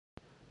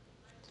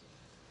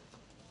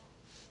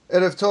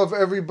Erev Tov,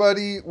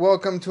 everybody.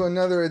 Welcome to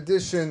another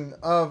edition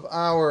of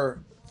our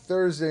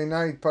Thursday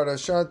night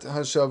Parashat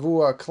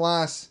Hashavua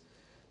class.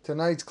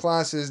 Tonight's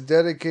class is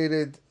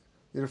dedicated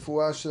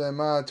Yirfuah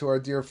Shlema to our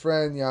dear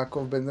friend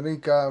Yaakov Ben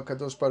Rika.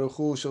 Kadosh Baruch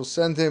Hu shall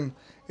send him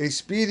a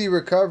speedy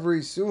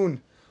recovery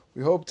soon.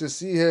 We hope to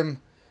see him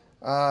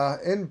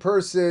in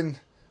person,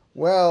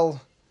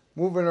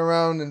 moving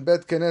around in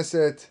Bet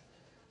Knesset,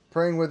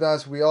 praying with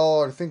us. We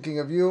all are thinking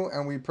of you,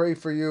 and we pray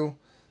for you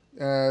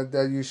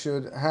that you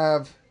should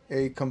have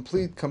a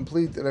complete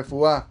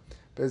refuah,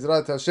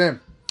 Bezrat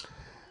Hashem.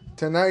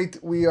 Tonight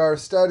we are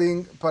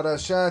studying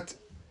Parashat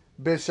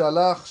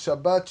Beshalach,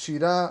 Shabbat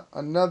Shira,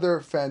 another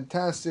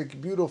fantastic,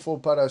 beautiful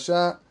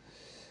parasha.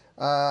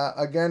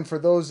 Again, for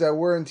those that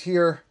weren't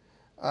here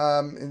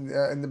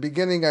in the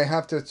beginning, I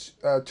have to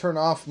turn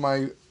off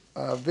my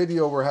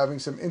video. We're having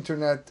some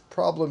internet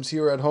problems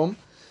here at home,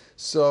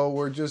 so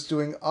we're just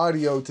doing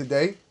audio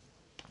today.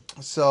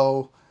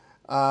 So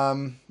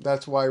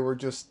that's why we're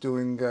just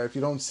doing, if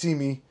you don't see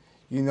me,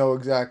 you know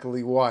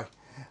exactly why.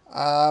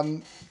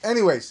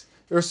 Anyways,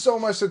 there's so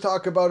much to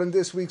talk about in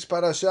this week's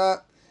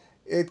parasha.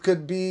 It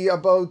could be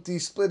about the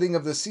splitting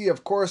of the sea,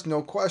 of course,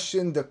 no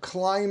question. The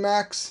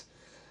climax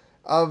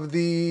of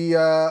the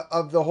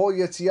whole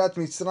Yetziat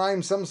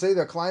Mitzrayim. Some say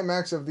the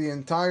climax of the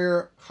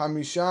entire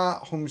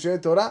Chamisha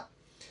Humshei Torah.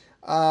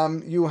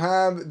 You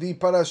have the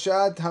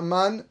Parashat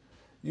Haman.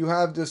 You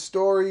have the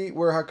story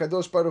where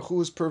HaKadosh Baruch Hu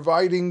is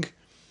providing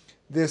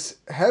this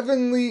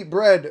heavenly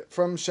bread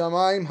from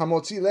Shamayim,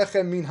 Hamotzi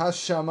Lechem min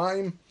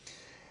Hashamayim.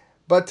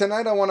 But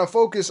tonight I want to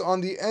focus on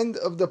the end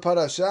of the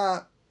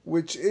parasha,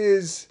 which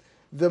is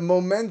the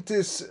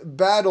momentous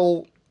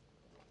battle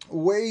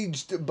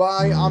waged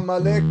by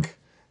Amalek,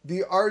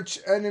 the arch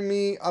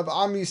enemy of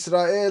Am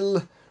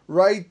Yisrael,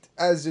 right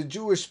as the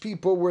Jewish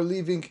people were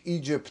leaving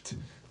Egypt.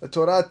 The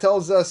Torah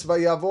tells us,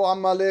 Vayavo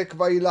Amalek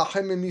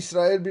vayilachem im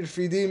Yisrael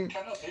birfidim,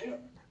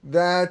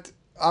 that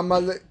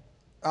Amalek.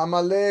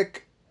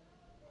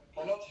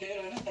 Cannot hear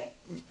anything.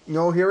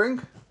 No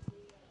hearing?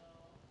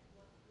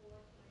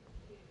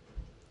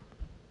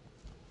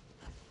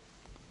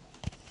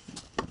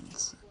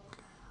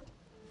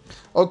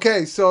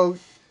 Okay, so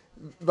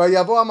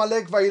Vayavo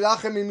Amalek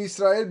vayilachem im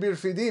Yisrael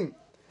birfidim,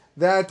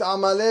 that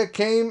Amalek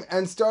came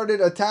and started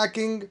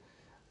attacking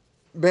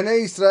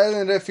Bnei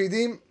Israel and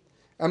Refidim,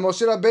 and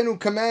Moshe Rabbeinu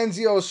commands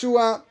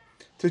Yehoshua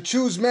to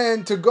choose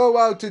men to go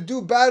out to do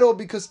battle,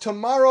 because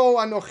tomorrow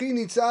Anochi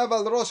nitzav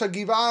al rosh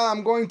hagivah,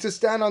 I'm going to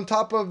stand on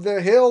top of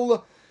the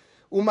hill,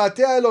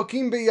 umateh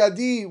Elokim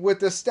beyadi, with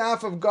the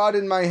staff of God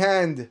in my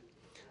hand.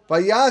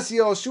 Vayas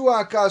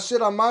Yehoshua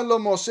kasher amar lo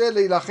Moshe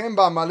leilachem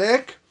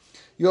ba'Amalek.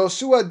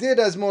 Yehoshua did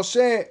as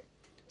Moshe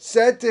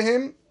said to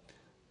him.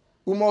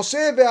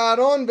 Umoshe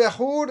ve'Aaron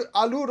ve'Hur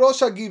alu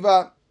rosh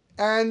hagivah,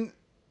 and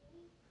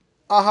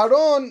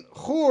Aharon,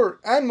 Hur,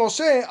 and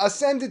Moshe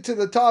ascended to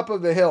the top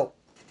of the hill.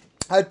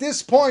 At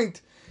this point,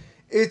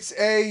 it's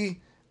a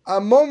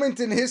moment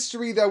in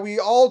history that we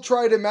all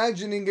tried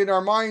imagining in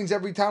our minds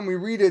every time we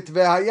read it.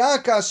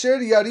 Ve'haya kasher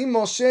yarim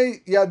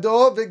Moshe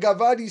yado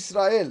ve'gavad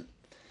Yisrael.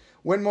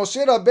 When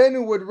Moshe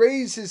Rabbeinu would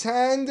raise his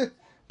hand,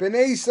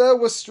 Bnei Israel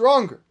was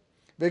stronger.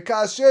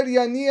 Ve'kasher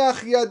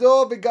yaniach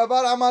yado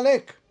ve'gavad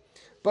Amalek.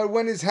 But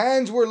when his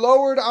hands were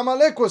lowered,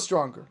 Amalek was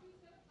stronger.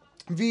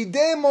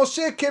 V'idei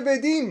Moshe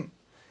kevedim.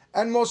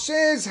 And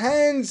Moshe's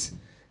hands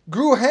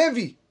grew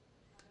heavy.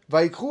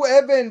 Vayikhu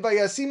eben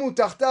vayasimu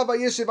tachta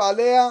vayeshev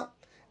alea,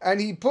 and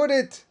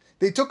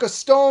they took a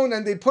stone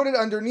and they put it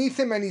underneath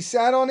him and he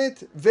sat on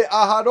it.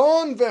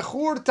 Ve'Aharon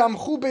ve'Hur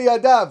tamchu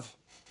beyadav.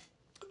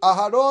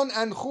 Aharon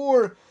and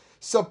Hur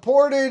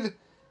supported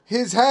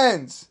his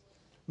hands.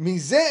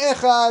 Mizeh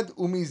echad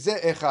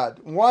u'mizeh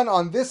echad. One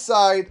on this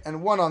side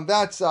and one on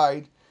that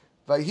side.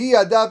 Vayhi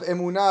yadav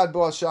emunah ad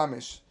bo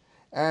hashamesh.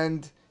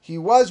 And he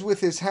was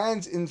with his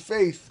hands in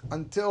faith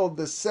until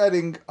the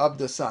setting of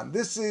the sun.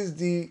 This is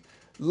the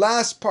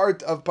last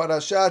part of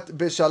Parashat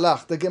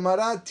Beshalach. The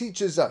Gemara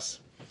teaches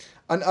us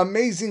an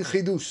amazing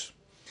chidush.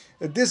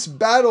 This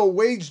battle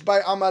waged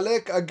by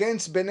Amalek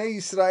against Bnei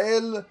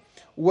Israel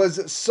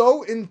was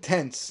so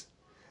intense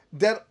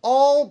that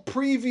all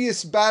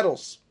previous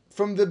battles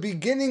from the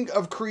beginning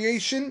of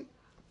creation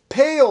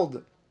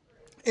paled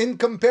in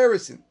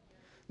comparison.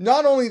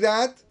 Not only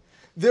that,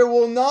 there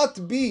will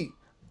not be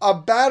a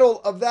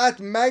battle of that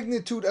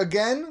magnitude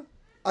again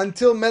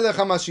until Melech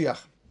HaMashiach.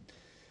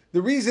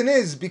 The reason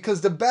is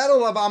because the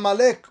battle of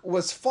Amalek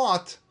was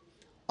fought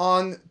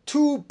on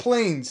two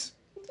planes.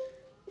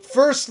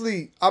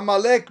 Firstly,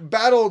 Amalek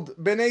battled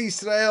Bnei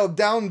Israel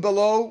down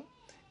below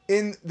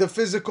in the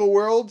physical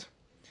world.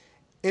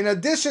 In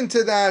addition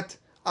to that,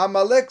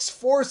 Amalek's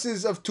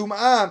forces of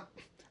Tum'ah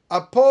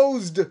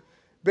opposed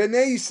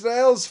Bnei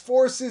Israel's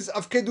forces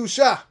of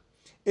Kedusha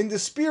in the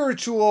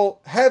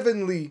spiritual,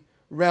 heavenly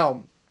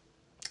realm.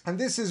 And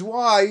this is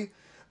why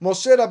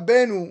Moshe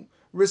Rabbeinu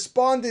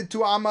responded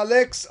to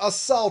Amalek's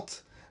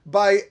assault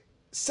by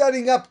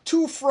setting up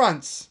two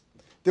fronts.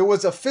 There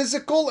was a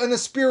physical and a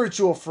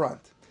spiritual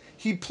front.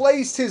 He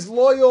placed his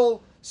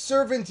loyal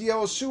servant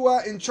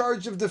Yehoshua in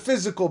charge of the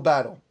physical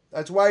battle.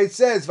 That's why it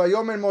says,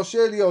 Vayomer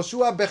Moshe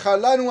liYoshua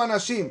bechalanu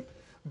anashim.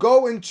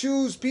 Go and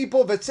choose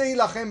people, v'tzei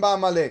lachem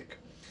ba'amalek.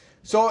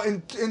 So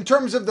in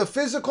terms of the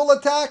physical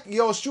attack,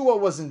 Yoshua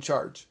was in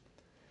charge.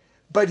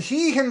 But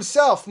he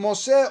himself,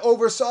 Moshe,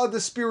 oversaw the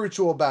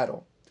spiritual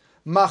battle.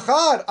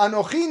 Machar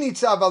anochi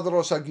nitzav al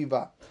rosh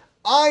hagiva.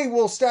 I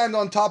will stand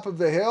on top of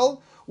the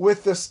hill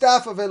with the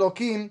staff of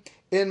Elokim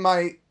in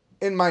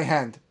my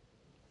hand.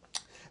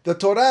 The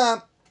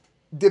Torah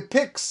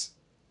depicts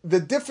the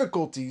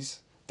difficulties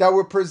that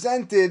were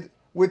presented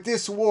with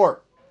this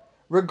war.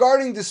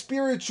 Regarding the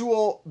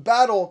spiritual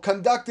battle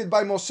conducted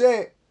by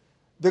Moshe,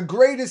 the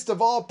greatest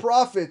of all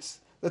prophets,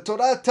 the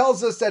Torah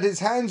tells us that his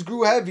hands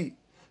grew heavy.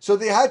 So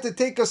they had to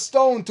take a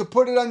stone to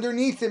put it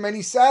underneath him, and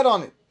he sat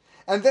on it.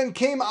 And then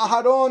came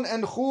Aharon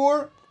and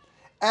Hur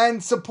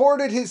and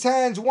supported his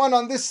hands, one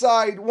on this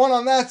side, one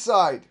on that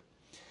side.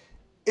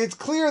 It's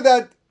clear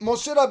that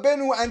Moshe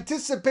Rabbeinu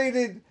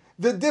anticipated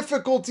the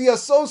difficulty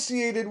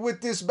associated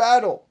with this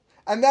battle.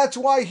 And that's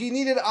why he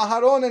needed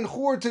Aharon and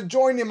Hur to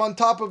join him on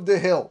top of the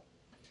hill.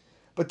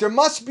 But there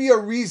must be a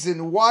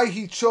reason why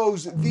he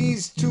chose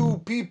these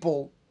two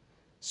people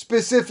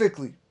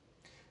specifically.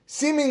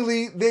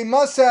 Seemingly, they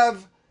must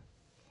have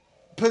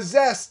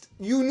possessed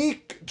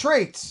unique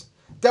traits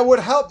that would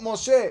help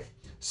Moshe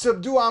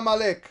subdue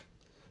Amalek.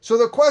 So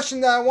the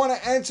question that I want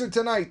to answer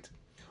tonight,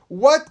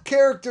 what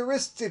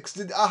characteristics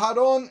did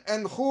Aharon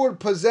and Hur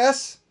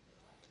possess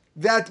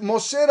that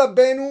Moshe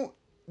Rabbeinu,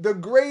 the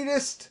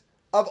greatest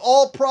of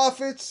all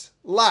prophets,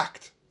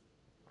 lacked?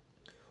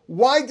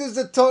 Why does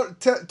the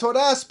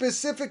Torah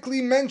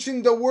specifically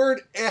mention the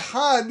word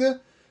Ehad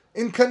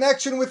in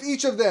connection with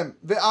each of them?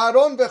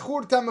 Ve'aron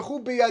ve'Hur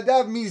tamechu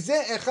biyadav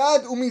mizeh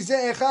echad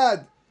u'mizeh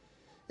echad.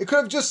 It could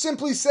have just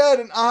simply said,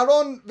 and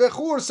Aharon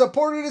ve'Hur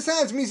supported his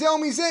hands, mizeh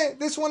u'mizeh,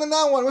 this one and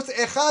that one. What's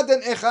echad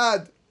and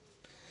echad?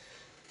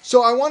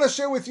 So I want to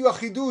share with you a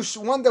chidush,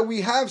 one that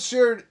we have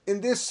shared in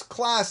this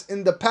class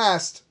in the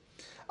past,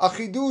 a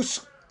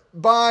chidush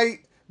by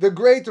the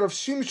great Rav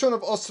Shimshon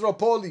of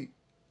Ostropoli.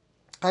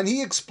 And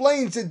he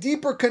explains a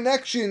deeper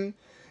connection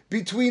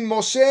between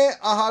Moshe,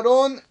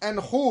 Aharon, and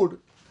Hur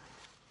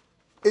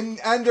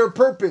and their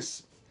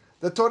purpose.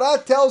 The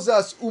Torah tells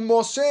us,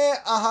 Moshe,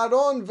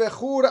 Aharon,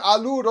 ve'Hur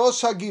alu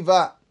rosh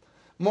hagiva.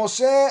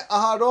 Moshe,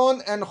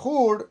 Aharon, and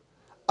Hur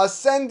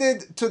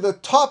ascended to the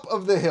top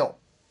of the hill.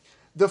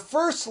 The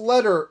first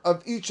letter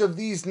of each of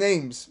these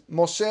names,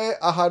 Moshe,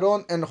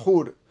 Aharon, and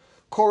Hur,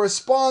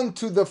 correspond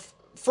to the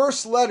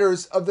first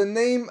letters of the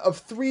name of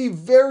three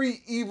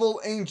very evil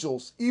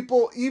angels,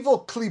 evil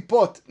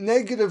klipot,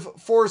 negative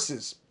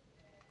forces.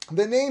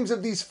 The names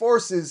of these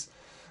forces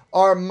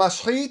are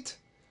Mashchit,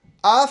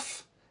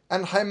 Af,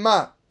 and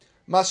Chema.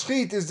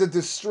 Mashchit is the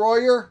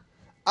destroyer,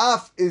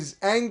 Af is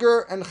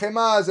anger, and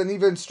Chema is an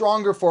even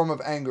stronger form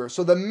of anger.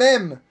 So the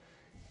Mem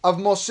of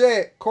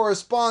Moshe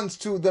corresponds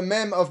to the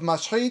Mem of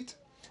Mashchit,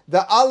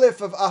 the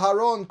Aleph of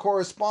Aharon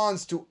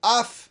corresponds to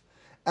Af,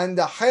 and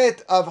the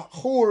Het of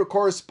Hur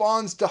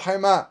corresponds to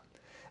Chema.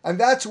 And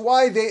that's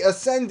why they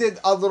ascended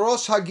al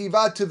Rosh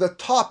Hagiva, to the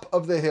top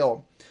of the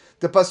hill.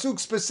 The Pasuk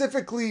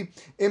specifically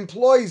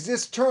employs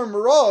this term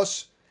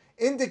Rosh,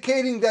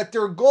 indicating that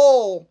their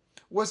goal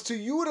was to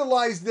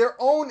utilize their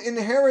own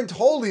inherent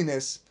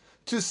holiness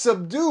to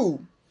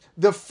subdue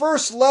the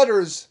first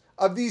letters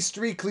of these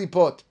three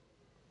klipot.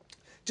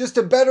 Just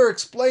to better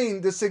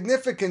explain the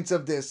significance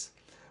of this,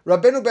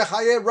 Rabbeinu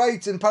Bechaye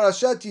writes in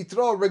Parashat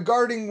Yitro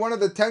regarding one of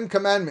the 10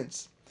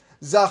 commandments,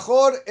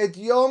 Zachor et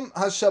Yom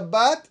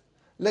HaShabbat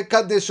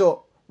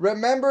lekadesho.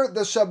 Remember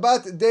the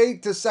Shabbat day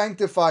to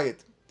sanctify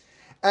it.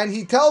 And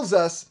he tells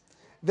us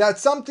that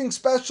something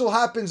special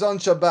happens on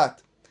Shabbat.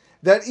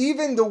 That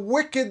even the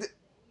wicked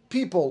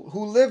people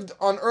who lived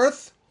on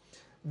earth,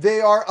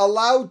 they are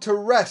allowed to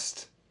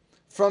rest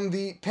from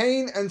the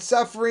pain and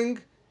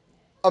suffering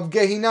of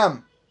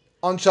Gehinam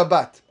on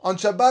Shabbat. On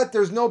Shabbat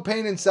there's no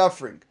pain and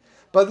suffering.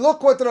 But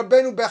look what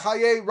Rabbeinu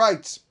Bechaye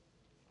writes.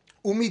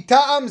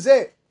 Umita'am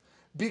zeh.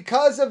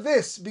 Because of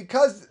this,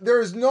 because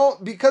there's no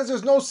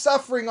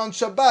suffering on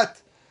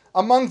Shabbat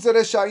amongst the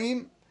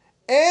Reshaim,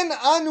 en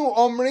anu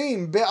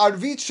omrim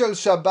be'arvit shel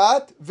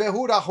Shabbat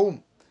vehu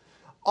rahum.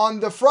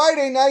 On the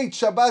Friday night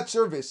Shabbat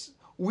service,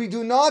 we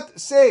do not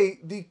say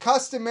the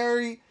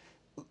customary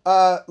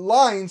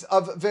lines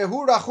of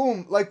vehu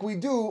rahum like we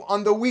do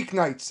on the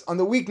weeknights, on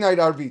the weeknight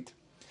Arvit.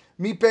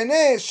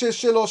 Mipeneh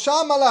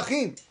sheshelosha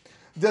malachim.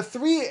 The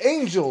three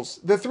angels,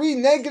 the three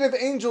negative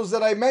angels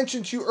that I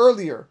mentioned to you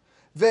earlier,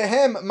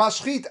 Vehem,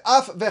 Mashchit,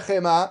 Af,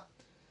 Vechema,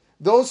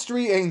 those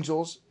three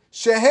angels,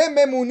 Shehem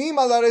Memunim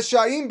al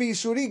Reshaim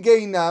B'Yisuri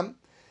Geinam,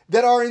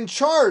 that are in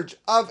charge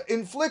of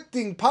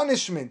inflicting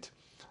punishment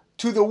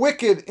to the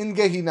wicked in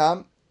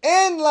Gehinam,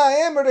 En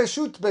Lahem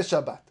Reshut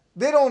B'Shabbat.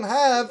 They don't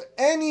have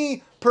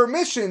any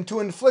permission to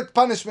inflict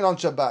punishment on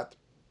Shabbat.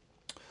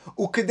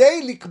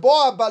 Ukdei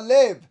likboa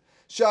balev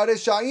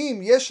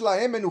she'areshaim yesh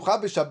lahem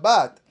menucha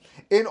b'Shabbat.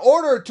 In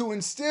order to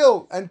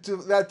instill and to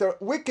that the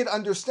wicked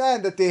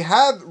understand that they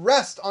have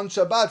rest on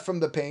Shabbat from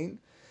the pain,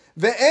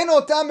 ve'en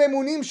otam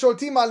emunim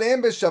shortim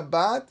alehem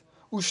b'Shabbat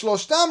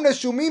Ushloshtam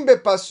reshumim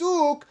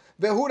bepasuk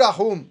vehu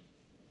rahum.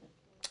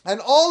 And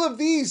all of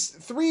these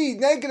three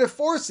negative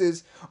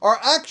forces are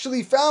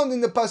actually found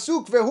in the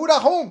pasuk vehu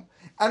rahum.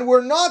 And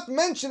we're not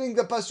mentioning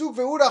the pasuk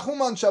vehu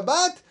rahum on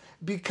Shabbat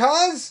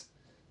because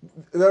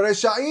the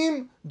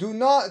Reshaim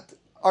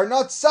are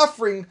not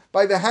suffering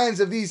by the hands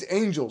of these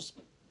angels.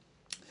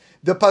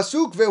 The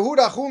pasuk vehu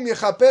rahum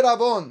yechaper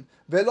avon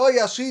velo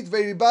yashit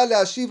ve'riba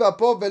le'ashiv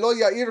apo velo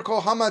ya'ir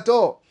kol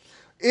hamato.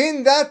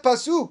 In that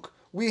pasuk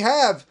we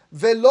have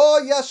velo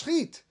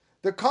yashchit,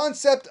 the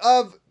concept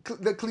of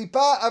the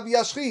klipa of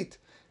yashchit.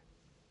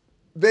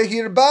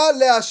 Ve'hirba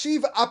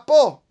le'ashiv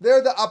apo.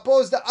 There the apo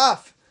is the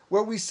af,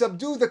 where we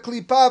subdue the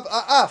klipa of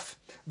af.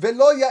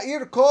 Velo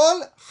ya'ir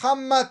kol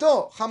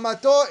hamato.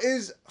 Hamato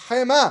is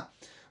chema.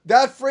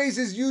 That phrase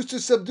is used to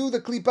subdue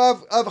the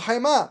klipa of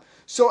chema.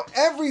 So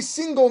every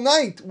single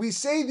night we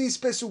say these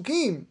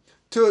pesukim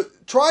to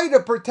try to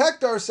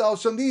protect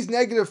ourselves from these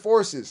negative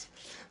forces.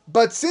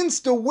 But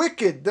since the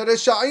wicked, the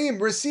Reshaim,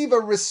 receive a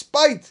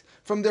respite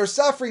from their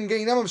suffering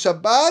Geinam of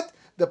Shabbat,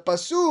 the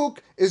pasuk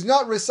is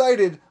not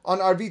recited on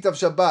Arvit of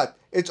Shabbat.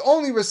 It's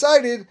only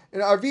recited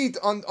in Arvit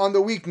on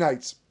the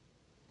weeknights.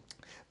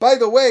 By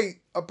the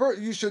way,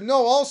 you should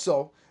know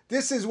also,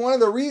 this is one of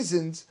the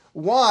reasons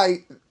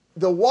why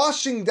the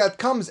washing that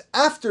comes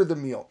after the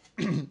meal,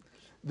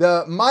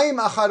 the Maim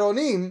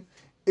Acharonim,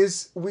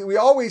 is, we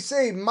always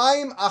say,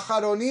 Maim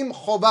Acharonim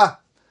Chova,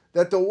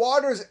 that the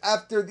waters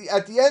at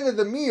the end of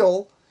the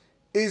meal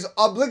is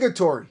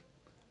obligatory.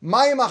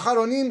 Maim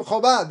Acharonim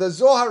Chova, the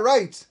Zohar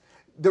writes,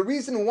 the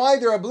reason why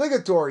they're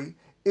obligatory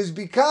is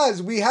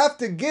because we have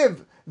to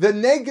give the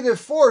negative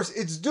force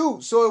its due,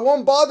 so it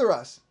won't bother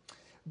us.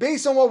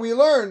 Based on what we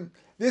learned,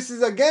 this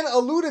is again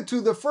alluded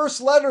to, the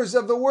first letters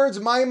of the words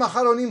Maim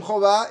Acharonim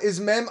Chova is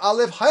Mem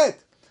Aleph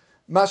Het,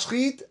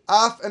 Mashchit,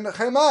 Af, and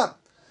Chema,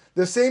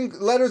 the same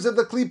letters of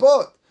the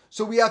Klipot.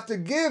 So we have to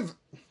give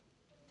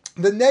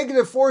the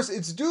negative force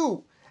its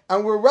due,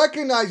 and we're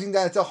recognizing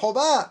that it's a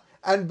Chova,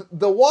 and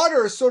the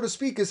water, so to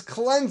speak, is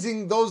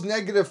cleansing those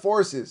negative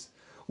forces.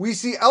 We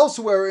see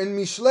elsewhere in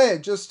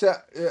Mishle,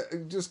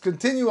 just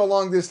continue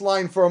along this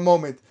line for a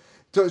moment.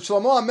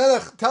 Shlomo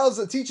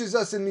HaMelech teaches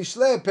us in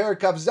Mishle, Per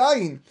Kav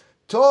Zayin,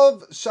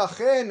 Tov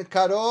shachen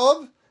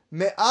karov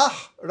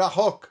me'ach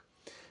rahok.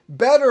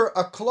 Better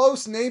a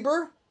close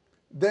neighbor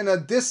than a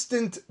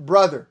distant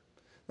brother.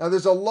 Now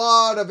there's a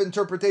lot of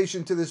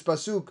interpretation to this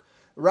pasuk.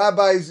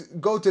 Rabbis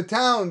go to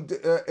town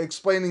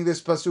explaining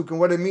this pasuk and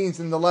what it means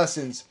in the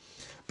lessons.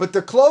 But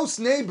the close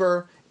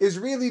neighbor is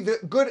really the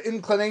good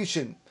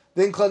inclination,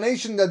 the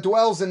inclination that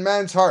dwells in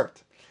man's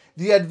heart.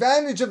 The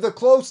advantage of the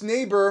close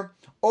neighbor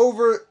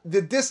over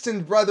the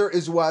distant brother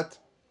is what?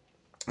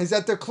 Is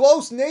that the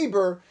close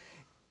neighbor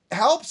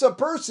helps a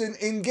person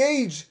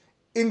engage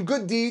in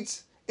good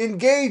deeds,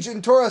 engage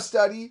in Torah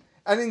study,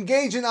 and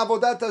engage in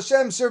Avodat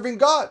Hashem, serving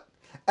God.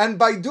 And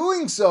by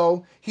doing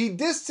so, he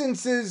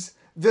distances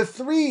the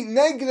three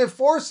negative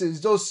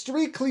forces, those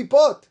three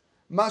klipot,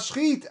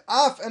 mashchit,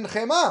 af, and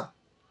chema,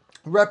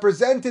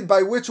 represented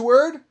by which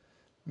word?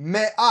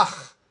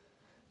 Me'ach.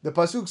 The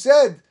pasuk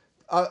said,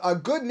 a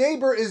good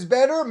neighbor is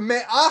better,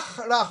 me'ach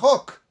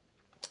rachok,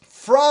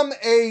 from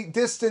a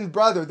distant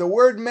brother. The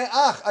word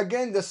me'ach,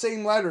 again, the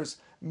same letters,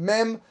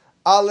 mem,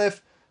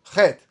 aleph,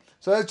 chet.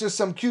 So that's just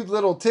some cute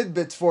little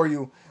tidbits for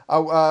you,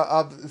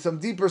 of some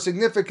deeper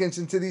significance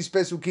into these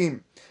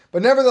pesukim.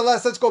 But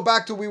nevertheless, let's go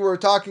back to what we were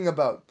talking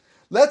about.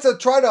 Let's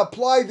try to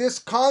apply this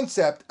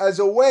concept as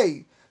a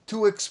way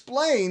to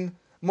explain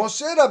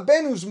Moshe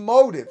Rabbeinu's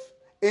motive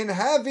in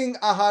having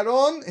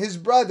Aharon, his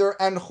brother,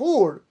 and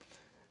Hur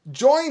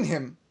join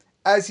him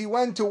as he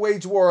went to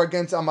wage war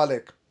against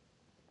Amalek.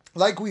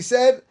 Like we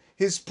said,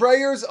 his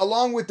prayers,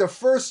 along with the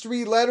first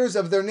three letters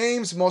of their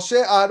names,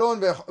 Moshe,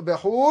 Aharon,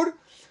 Hur,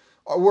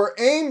 were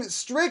aimed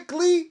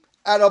strictly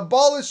at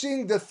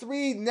abolishing the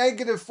three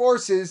negative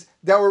forces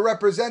that were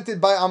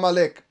represented by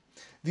Amalek.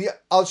 The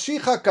Al-Shich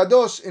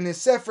HaKadosh in his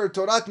Sefer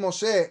Torat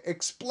Moshe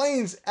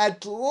explains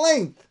at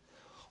length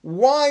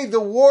why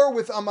the war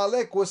with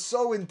Amalek was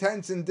so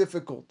intense and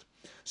difficult.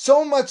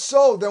 So much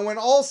so that when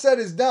all said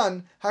is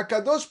done,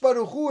 HaKadosh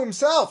Baruch Hu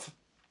himself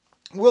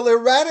will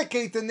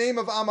eradicate the name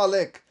of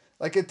Amalek.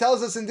 Like it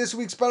tells us in this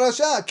week's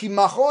parasha, Ki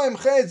macho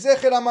emche et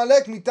zecher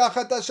Amalek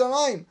mitachat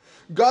hashamayim.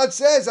 God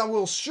says, I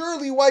will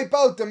surely wipe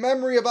out the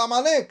memory of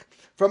Amalek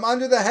from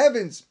under the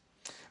heavens.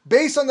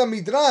 Based on the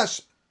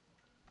Midrash,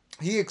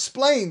 he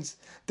explains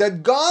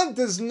that God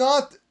does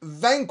not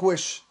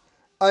vanquish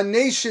a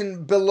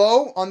nation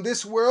below on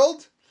this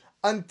world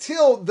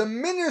until the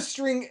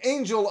ministering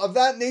angel of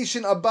that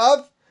nation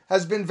above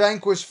has been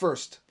vanquished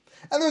first.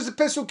 And there's a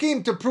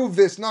pesukim to prove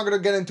this, not going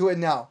to get into it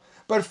now.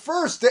 But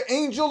first, the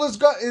angel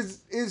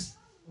is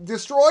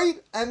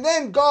destroyed, and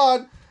then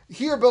God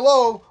here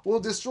below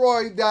will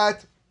destroy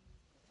that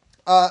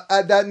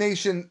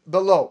nation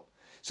below.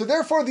 So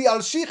therefore, the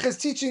Al-Shich is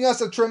teaching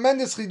us a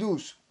tremendous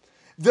chidush.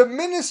 The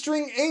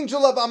ministering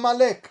angel of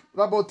Amalek,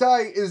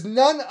 Rabotai, is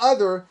none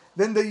other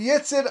than the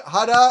Yetzer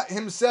Hara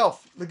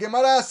himself. The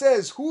Gemara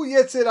says, Hu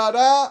Yetzer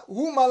Hara,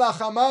 Hu Malach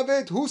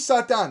HaMavet, Hu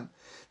Satan.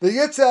 The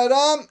Yetzer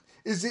Hara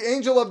is the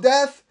angel of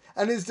death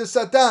and is the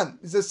Satan,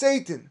 is the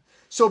Satan.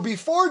 So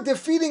before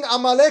defeating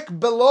Amalek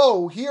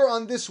below here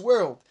on this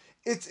world,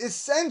 it's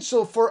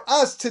essential for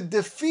us to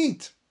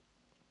defeat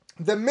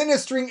the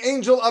ministering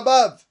angel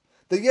above,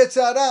 the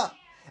Yetzer Hara.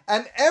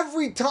 And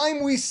every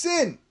time we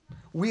sin,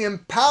 we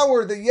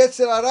empower the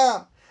Yetzer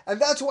Hara. And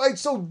that's why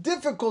it's so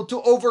difficult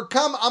to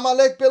overcome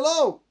Amalek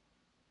below.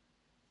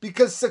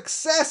 Because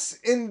success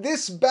in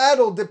this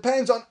battle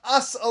depends on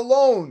us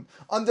alone,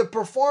 on the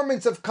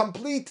performance of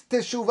complete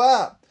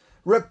teshuvah,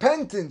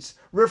 repentance,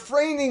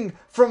 refraining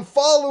from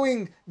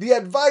following the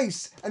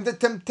advice and the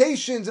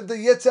temptations of the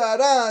Yetzer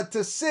Hara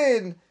to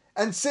sin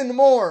and sin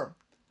more.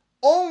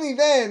 Only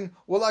then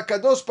will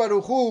HaKadosh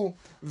Baruch Hu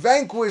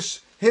vanquish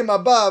him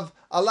above,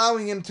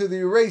 allowing him to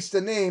erase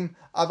the name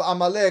of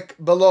Amalek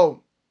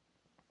below.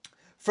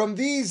 From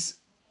these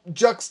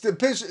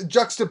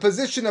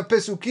juxtaposition of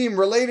Pesukim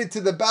related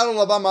to the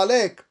battle of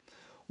Amalek,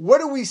 what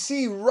do we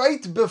see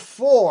right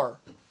before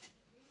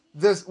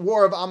this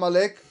war of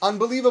Amalek?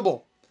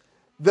 Unbelievable.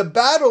 The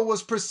battle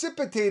was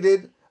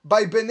precipitated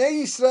by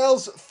Bnei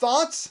Israel's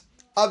thoughts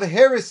of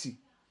heresy.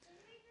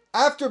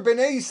 After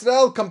Bnei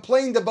Israel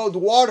complained about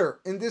water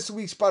in this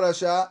week's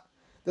parasha,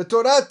 the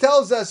Torah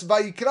tells us,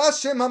 Vayikra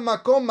Shem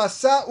HaMakom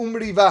Masa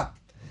Umriva.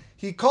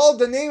 He called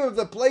the name of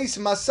the place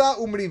Masa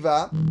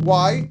Umriva.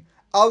 Why?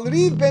 Al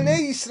Riv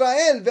Bnei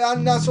Israel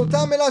ve'al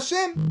nasotam el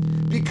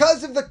Hashem.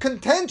 Because of the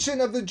contention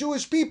of the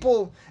Jewish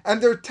people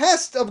and their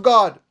test of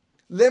God.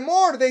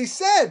 Lemor, they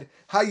said,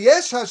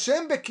 Hayesh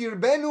Hashem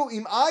bekirbenu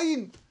im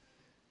ayin.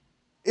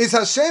 Is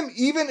Hashem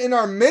even in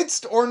our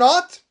midst or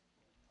not?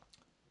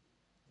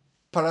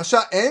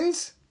 Parasha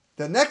ends.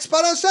 The next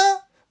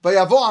parasha,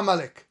 Vayavo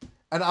Amalek.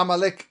 And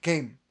Amalek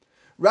came.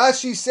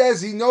 Rashi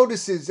says he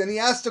notices and he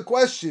asked a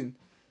question.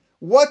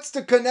 What's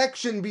the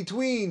connection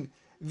between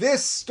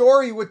this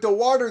story with the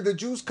water, the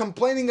Jews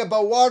complaining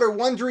about water,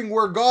 wondering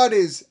where God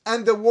is,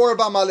 and the war of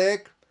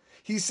Amalek?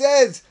 He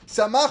says,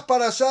 Samach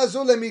parasha zu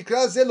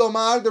lemikra ze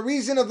lomar. The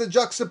reason of the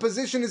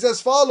juxtaposition is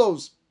as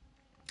follows.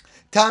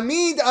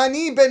 Tamid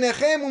ani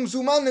benechem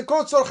umzuman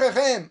lekol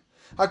tzorchechem.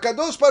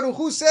 HaKadosh Baruch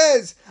Hu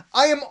says,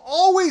 I am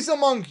always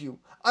among you.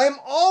 I am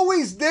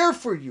always there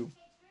for you.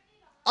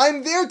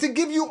 I'm there to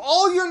give you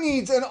all your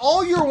needs and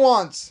all your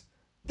wants.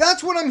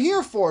 That's what I'm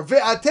here for.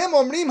 Ve'atem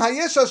omrim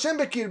hayesh Hashem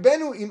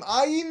bekirbenu im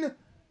ayin.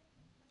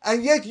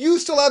 And yet you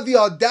still have the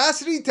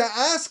audacity to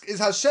ask, is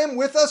Hashem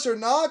with us or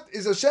not?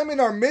 Is Hashem in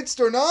our midst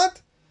or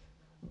not?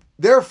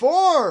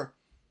 Therefore,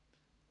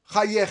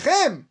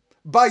 chayechem,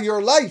 by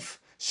your life,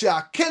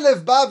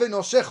 she'akelev ba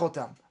v'noshech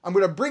otam. I'm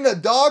going to bring a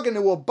dog and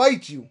it will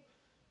bite you.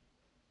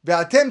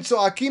 Ve'atem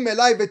tzoakim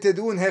elai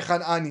v'tedun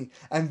hechan ani.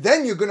 And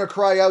then you're going to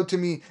cry out to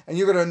me and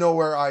you're going to know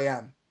where I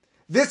am.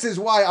 This is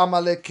why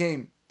Amalek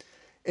came.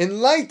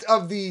 In light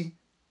of the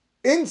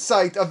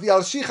insight of the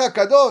Al-Shich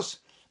HaKadosh,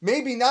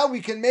 maybe now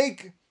we can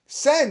make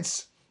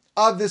sense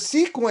of the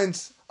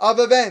sequence of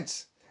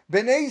events.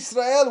 Bnei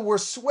Israel were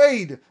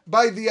swayed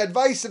by the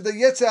advice of the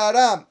Yetzer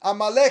Hara,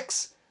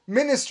 Amalek's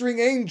ministering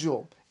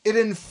angel. It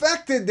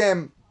infected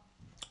them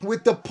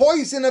with the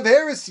poison of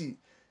heresy.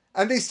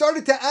 And they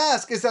started to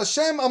ask, is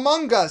Hashem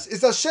among us?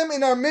 Is Hashem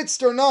in our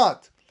midst or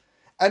not?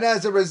 And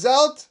as a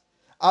result,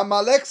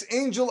 Amalek's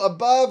angel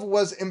above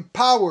was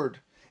empowered.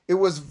 It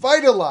was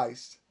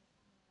vitalized.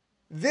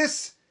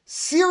 This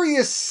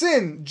serious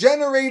sin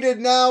generated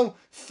now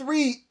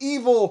 3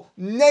 evil,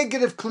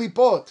 negative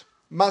klipot,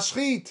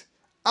 Mashchit,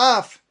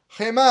 Af,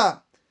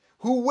 Chema,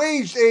 who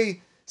waged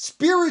a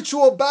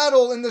spiritual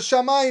battle in the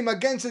Shamayim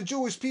against the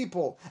Jewish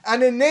people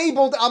and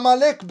enabled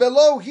Amalek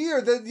below here,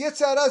 the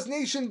Yetzer Hara's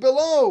nation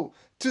below,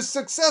 to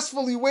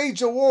successfully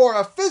wage a war,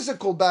 a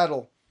physical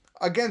battle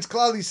against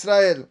Klal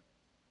Yisrael.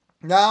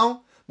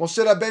 Now,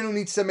 Moshe Rabbeinu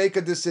needs to make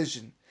a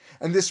decision.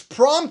 And this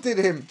prompted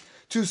him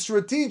to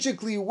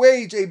strategically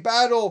wage a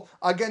battle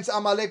against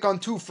Amalek on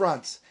 2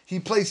 fronts. He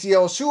placed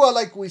Yehoshua,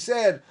 like we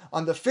said,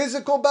 on the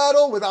physical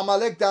battle with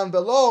Amalek down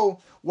below,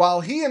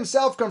 while he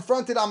himself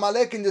confronted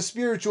Amalek in the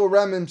spiritual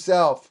realm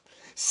himself.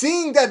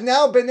 Seeing that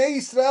now Bnei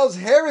Israel's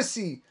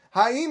heresy,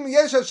 Ha'im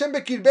yesh Hashem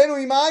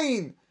bekirbenu im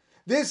ayin,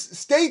 this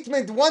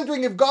statement,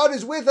 wondering if God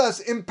is with us,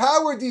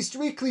 empowered these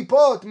 3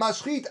 klipot,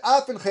 Mashchit,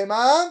 Af, and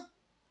Chema.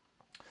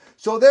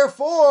 So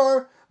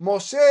therefore,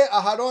 Moshe,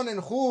 Aharon,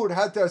 and Hur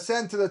had to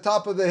ascend to the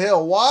top of the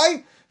hill.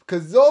 Why?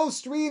 Because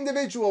those 3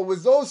 individuals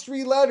with those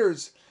 3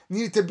 letters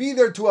needed to be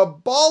there to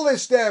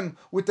abolish them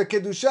with the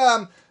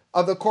Kedusham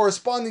of the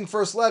corresponding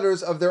first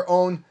letters of their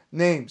own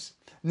names.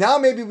 Now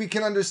maybe we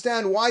can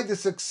understand why the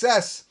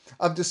success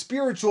of the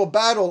spiritual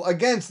battle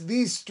against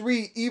these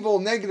 3 evil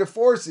negative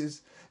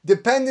forces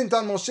dependent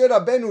on Moshe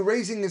Rabbeinu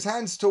raising his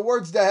hands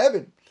towards the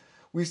heaven.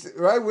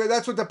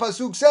 That's what the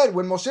Pasuk said.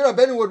 When Moshe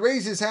Rabbeinu would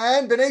raise his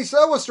hand, Bnei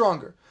Israel was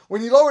stronger.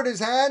 When he lowered his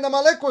hand,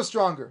 Amalek was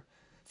stronger.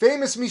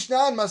 Famous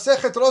Mishnah in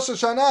Masechet Rosh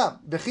Hashanah.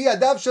 B'chi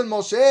yadav shel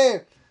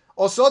Moshe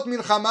osot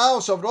milchama o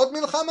shovrot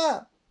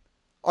milchama.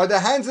 Are the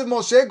hands of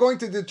Moshe going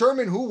to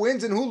determine who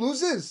wins and who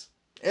loses?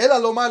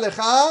 Ela lomar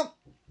lecha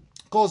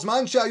kol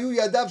zman shehayu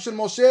yadav shel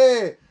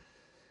Moshe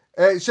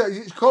As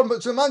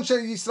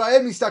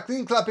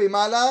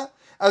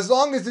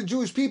long as the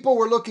Jewish people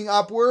were looking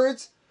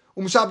upwards,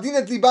 and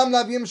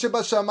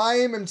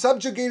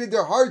subjugated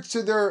their hearts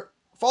to their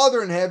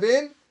Father in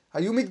heaven,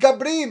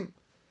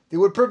 they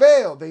would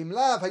prevail.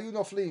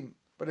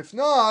 But if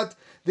not,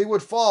 they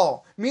would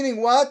fall.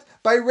 Meaning what?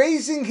 By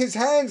raising his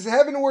hands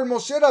heavenward,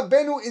 Moshe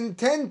Rabbeinu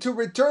intend to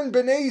return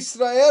Bnei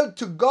Israel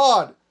to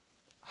God.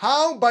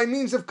 How? By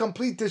means of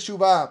complete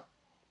teshuvah.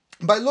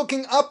 By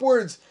looking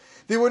upwards,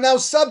 they will now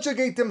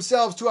subjugate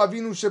themselves to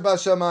Avinu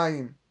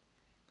Shebashamayim.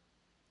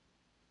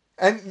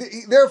 And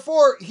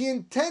therefore, he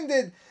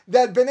intended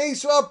that Bnei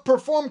Israel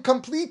perform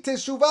complete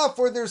teshuvah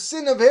for their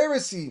sin of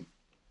heresy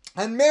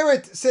and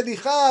merit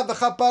selicha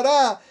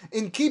v'chapara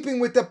in keeping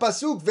with the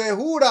pasuk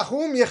vehu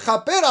rachum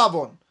yechaper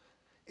avon,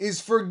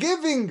 is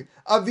forgiving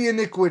of the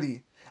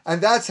iniquity.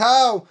 And that's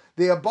how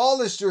they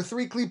abolished their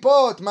three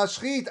klipot,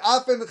 mashchit,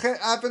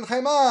 afen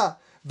chema,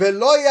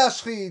 velo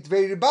yashchit,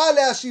 ve'irba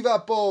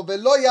le'ashiva po,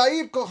 velo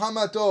ya'ir kol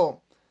hamato.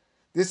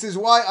 This is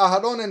why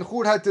Aharon and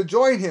Hur had to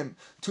join him,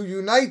 to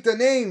unite the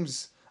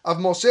names of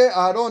Moshe,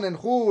 Aharon, and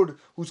Hur,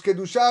 whose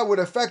Kedusha would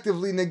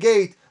effectively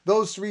negate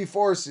those three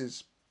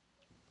forces.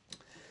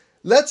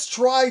 Let's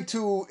try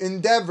to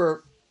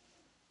endeavor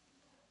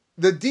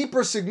the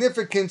deeper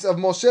significance of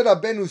Moshe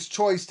Rabbeinu's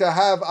choice to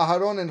have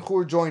Aharon and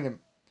Hur join him.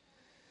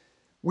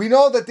 We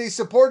know that they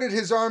supported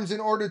his arms in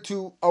order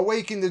to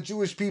awaken the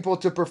Jewish people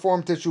to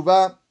perform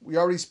teshuvah. We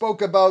already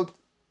spoke about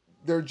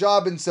their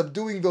job in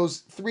subduing those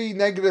three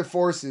negative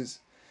forces.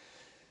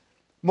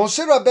 Moshe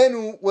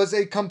Rabbeinu was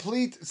a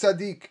complete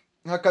tzaddik.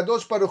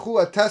 HaKadosh Baruch Hu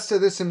attests to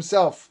this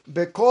himself.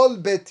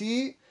 Bekol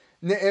beti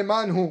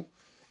ne'emanhu.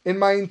 In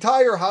my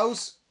entire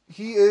house,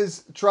 he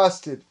is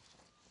trusted.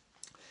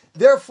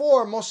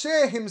 Therefore,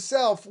 Moshe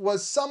himself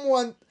was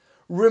someone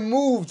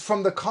removed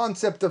from the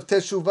concept of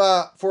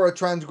teshuvah for a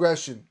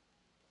transgression.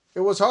 It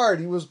was hard.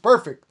 He was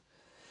perfect.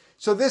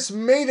 So this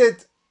made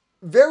it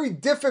very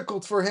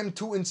difficult for him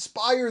to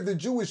inspire the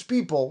Jewish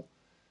people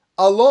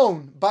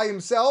alone by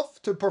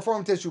himself to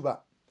perform teshuvah.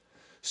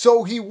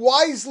 So he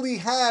wisely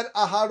had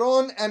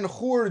Aharon and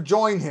Hur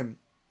join him.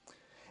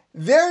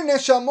 Their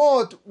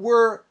neshamot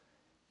were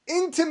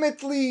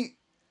intimately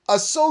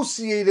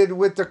associated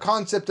with the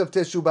concept of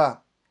teshuvah.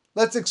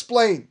 Let's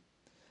explain.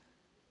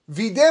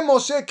 Vide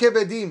Moshe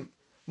kevedim.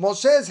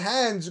 Moshe's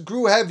hands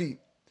grew heavy.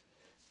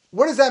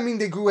 What does that mean,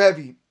 they grew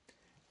heavy?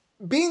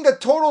 Being a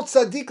total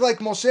tzaddik like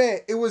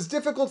Moshe, it was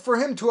difficult for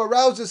him to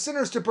arouse the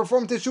sinners to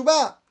perform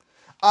teshuvah.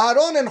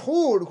 Aaron and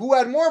Hur, who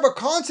had more of a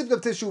concept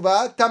of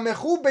teshuvah,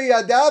 tamechu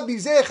beyadav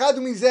bizeh echad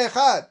umizeh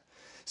echad,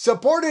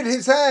 supported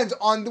his hands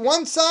on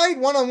one side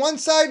and one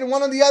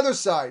on the other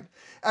side.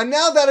 And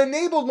now that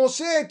enabled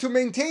Moshe to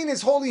maintain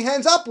his holy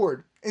hands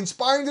upward,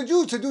 inspiring the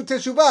Jews to do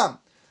teshuvah.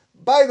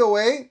 By the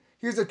way,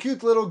 here's a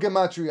cute little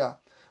gematria.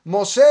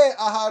 Moshe,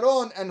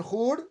 Aharon, and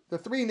Hur, the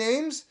three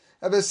names,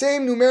 have the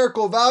same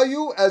numerical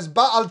value as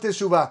Baal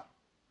Teshuvah.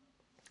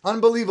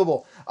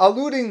 Unbelievable.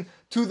 Alluding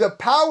to the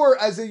power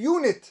as a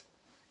unit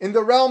in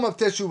the realm of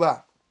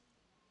Teshuvah.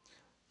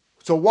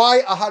 So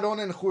why Aharon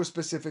and Hur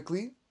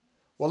specifically?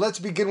 Well, let's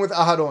begin with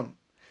Aharon.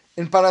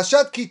 In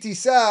Parashat Ki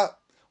Tisa,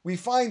 we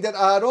find that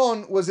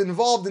Aharon was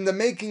involved in the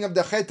making of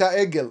the Chet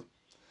HaEgel,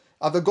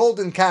 of the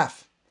golden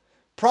calf,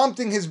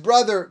 prompting his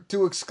brother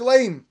to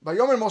exclaim,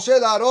 Vayomer Moshe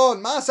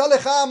la'Aaron, Ma asa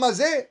lecha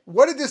hamazeh?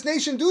 What did this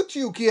nation do to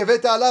you? Ki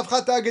haveta alav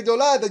chata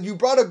gedolah, that you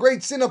brought a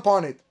great sin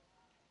upon it.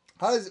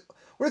 What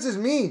does this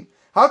mean?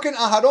 How can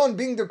Aharon,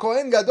 being the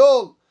Kohen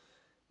Gadol,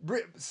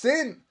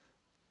 sin?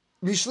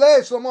 Mishle,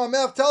 Shlomo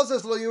HaMelech tells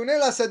us, Lo yuneh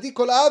l'sadik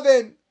kol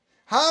aven.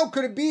 How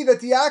could it be that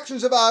the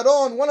actions of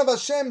Aharon, one of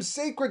Hashem's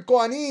sacred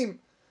Kohanim,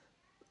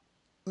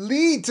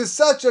 lead to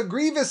such a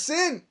grievous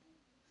sin?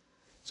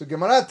 So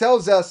Gemara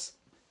tells us,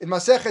 in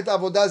Masechet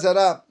Avodah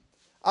Zarah,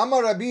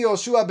 Amar Rabbi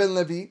Yoshua ben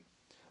Levi,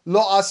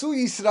 Lo asu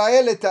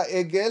Yisrael et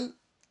ha'egel,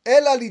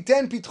 ela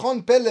liten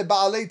pitchon pe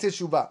leba'alei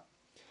teshuvah.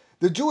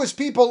 The Jewish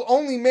people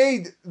only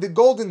made the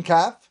golden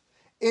calf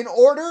in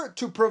order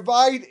to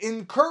provide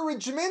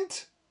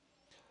encouragement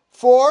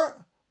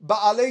for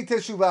ba'alei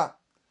teshuvah,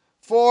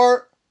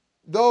 for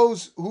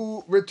those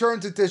who return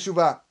to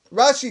teshuvah.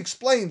 Rashi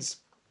explains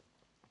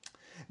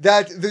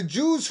that the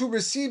Jews who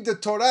received the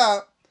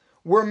Torah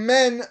were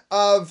men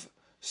of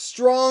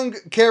strong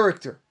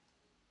character,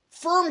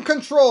 firm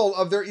control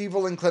of their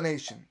evil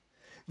inclination.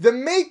 The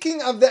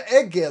making of the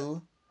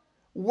Egel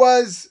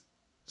was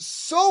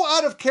so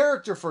out of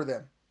character for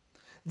them.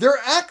 Their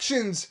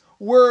actions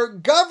were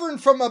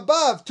governed from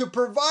above to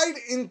provide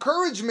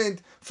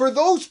encouragement for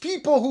those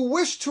people who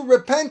wish to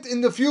repent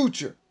in the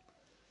future.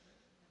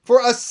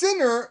 For a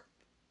sinner,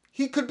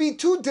 he could be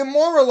too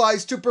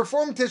demoralized to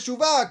perform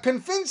teshuvah,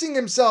 convincing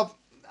himself,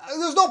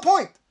 there's no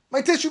point.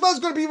 My teshuvah is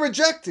going to be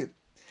rejected.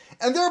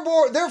 And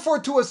therefore,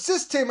 to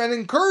assist him and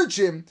encourage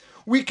him,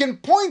 we can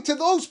point to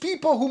those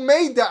people who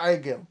made the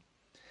Egel.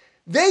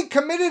 They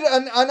committed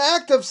an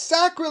act of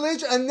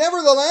sacrilege, and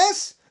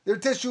nevertheless, their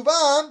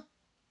teshuvah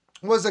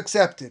was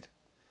accepted.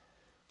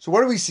 So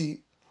what do we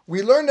see?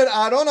 We learn that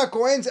Aaron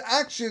HaKohen's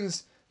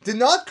actions did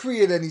not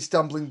create any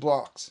stumbling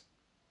blocks.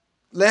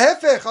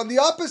 Lehefech, on the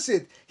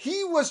opposite,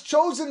 he was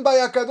chosen by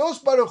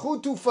HaKadosh Baruch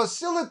Hu to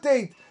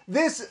facilitate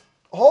this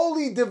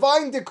holy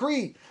divine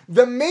decree,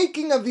 the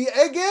making of the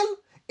Egel,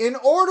 in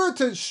order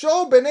to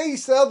show Bnei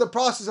Israel the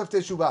process of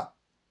Teshuvah.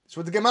 That's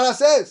what the Gemara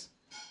says.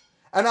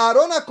 And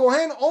Aaron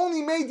HaKohen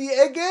only made the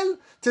Egel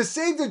to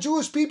save the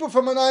Jewish people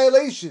from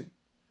annihilation.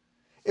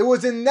 It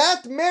was in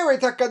that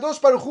merit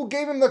HaKadosh Baruch Hu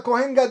gave him the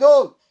Kohen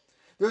Gadol.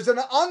 There's an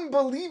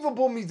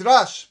unbelievable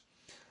midrash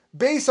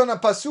based on a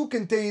pasuk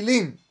in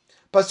Tehillim.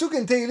 Pasuk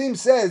in Tehillim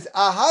says,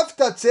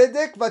 Ahavta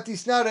tzedek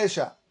vatisna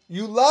resha.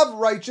 You love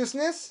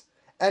righteousness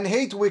and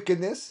hate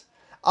wickedness.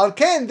 Al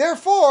ken,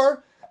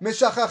 therefore,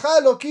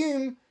 meshachacha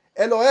Elokim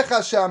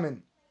Elohecha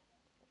shamin.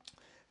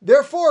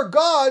 Therefore,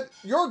 God,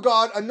 your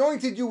God,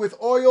 anointed you with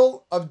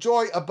oil of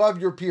joy above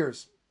your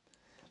peers.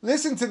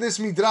 Listen to this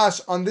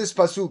midrash on this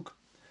pasuk.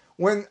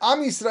 When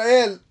Am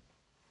Yisrael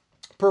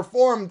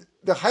performed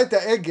the Chet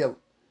HaEgel,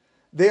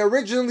 they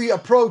originally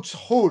approached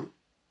Hur.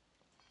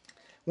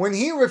 When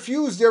he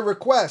refused their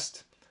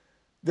request,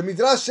 the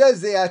midrash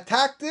says they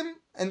attacked him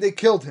and they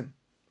killed him.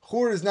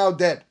 Hur is now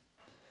dead.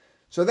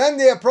 So then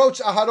they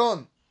approached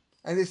Aharon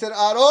and they said,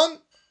 Aaron,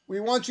 we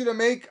want you to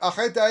make a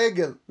Chet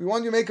HaEgel. We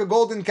want you to make a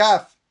golden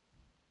calf.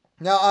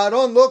 Now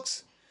Aaron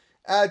looks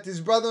at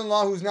his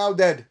brother-in-law who's now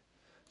dead.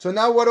 So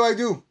now what do I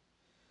do?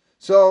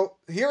 So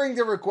hearing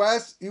the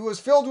request, he was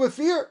filled with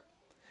fear.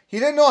 He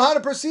didn't know how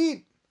to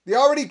proceed. They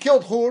already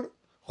killed Hur.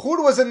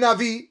 Hur was a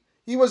Navi.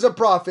 He was a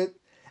prophet.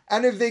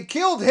 And if they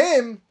killed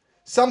him,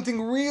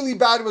 something really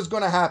bad was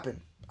going to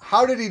happen.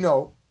 How did he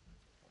know?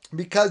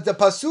 Because the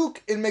pasuk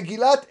in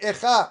Megillat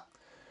Echa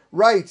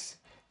writes,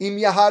 Im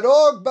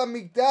yareg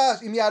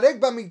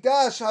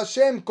b'mikdash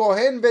Hashem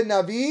kohen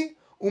ve'navi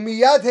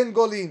umiyad hen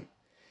golin.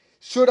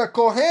 Should a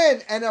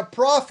kohen and a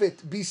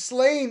prophet be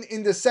slain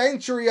in the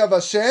sanctuary of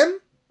Hashem,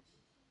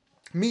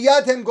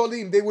 miyad hen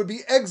golim, they would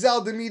be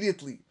exiled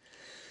immediately.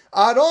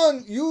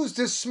 Aaron used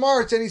his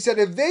smarts and he said,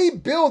 if they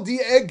build the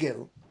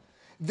Egel,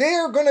 they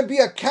are going to be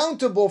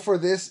accountable for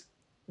this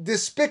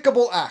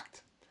despicable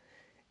act.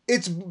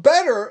 It's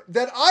better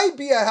that I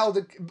be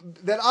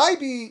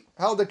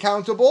held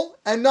accountable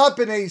and not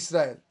Bnei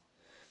Israel.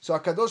 So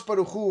HaKadosh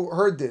Baruch Hu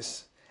heard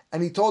this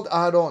and he told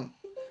Aaron,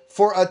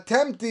 for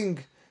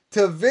attempting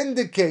to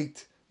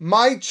vindicate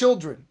my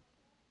children,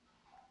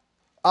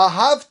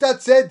 Ahavta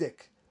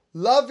tzedek,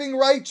 loving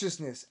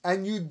righteousness,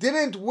 and you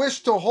didn't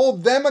wish to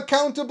hold them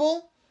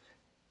accountable,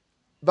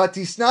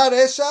 Vatisna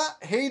resha,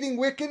 hating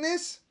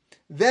wickedness,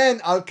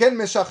 then al ken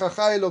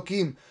meshachacha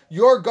Elokim,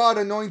 your God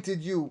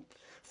anointed you.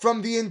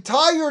 From the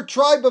entire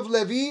tribe of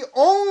Levi,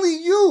 only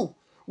you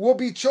will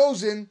be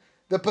chosen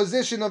the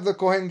position of the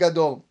Kohen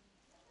Gadol.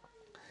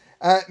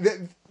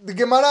 The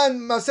Gemara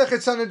in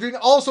Masechet Sanhedrin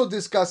also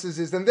discusses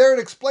this, and there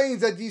it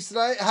explains that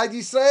had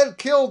Yisrael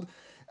killed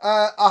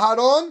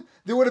Aharon,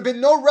 there would have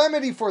been no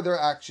remedy for their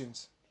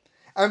actions.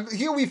 And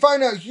here we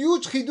find a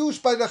huge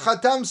chidush by the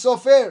Khatam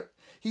Sofer.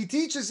 He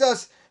teaches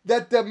us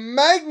that the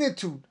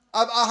magnitude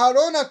of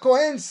Aharon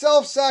HaKohen's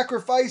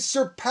self-sacrifice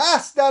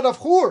surpassed that of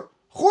Hur.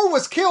 Hur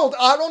was killed,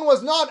 Aharon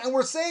was not, and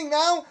we're saying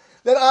now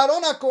that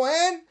Aharon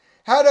HaKohen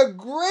had a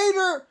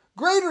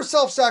greater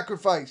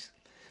self-sacrifice.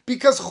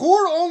 Because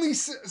Hur only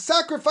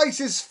sacrificed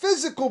his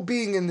physical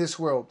being in this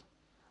world.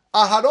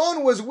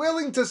 Aharon was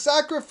willing to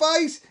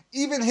sacrifice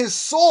even his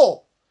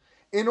soul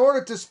in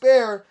order to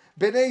spare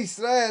Bnei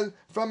Israel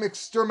from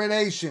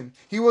extermination.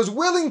 He was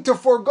willing to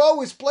forego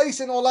his place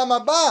in Olam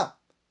Haba.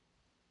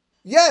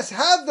 Yes,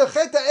 have the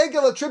Chet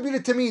HaEgel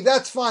attributed to me,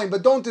 that's fine,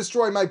 but don't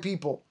destroy my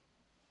people.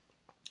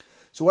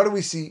 So what do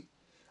we see?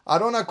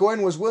 Aaron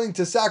HaKohen was willing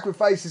to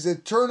sacrifice his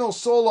eternal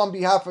soul on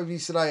behalf of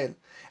Israel.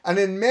 And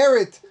in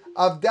merit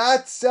of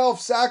that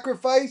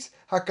self-sacrifice,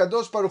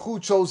 HaKadosh Baruch Hu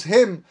chose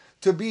him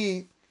to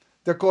be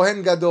the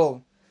Kohen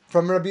Gadol.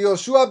 From Rabbi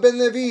Yoshua ben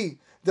Levi,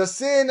 the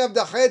sin of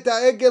the Chet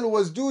HaEgel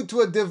was due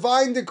to a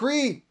divine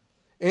decree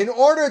in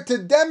order to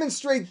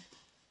demonstrate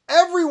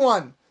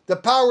everyone the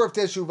power of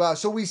Teshuvah.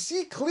 So we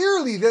see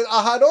clearly that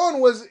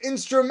Aharon was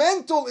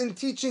instrumental in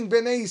teaching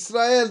Bnei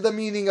Israel the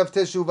meaning of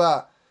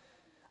Teshuvah.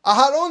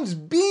 Aharon's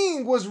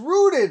being was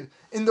rooted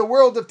in the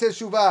world of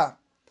Teshuvah.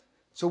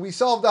 So we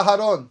solved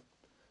Aharon.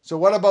 So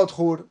what about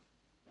Hur?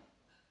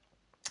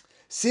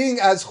 Seeing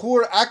as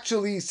Hur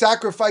actually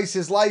sacrificed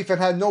his life and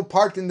had no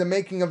part in the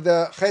making of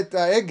the Chet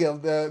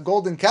HaEgel, the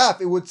golden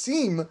calf, it would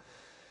seem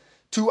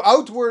to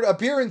outward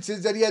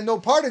appearances that he had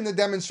no part in the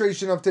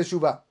demonstration of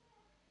Teshuvah.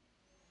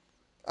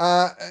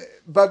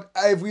 But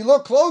if we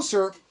look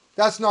closer,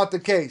 that's not the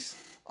case.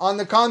 On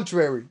the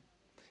contrary,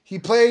 he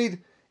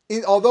played,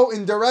 although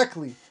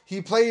indirectly,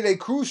 he played a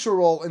crucial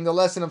role in the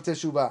lesson of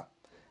Teshuvah.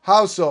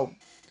 How so?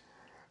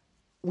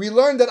 We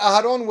learned that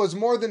Aharon was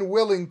more than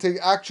willing to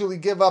actually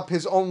give up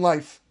his own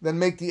life than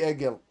make the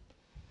Egel.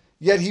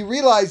 Yet he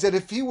realized that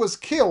if he was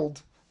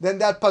killed, then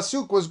that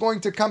pasuk was going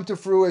to come to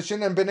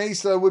fruition and Bnei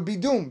Israel would be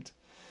doomed.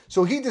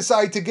 So he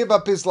decided to give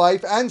up his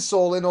life and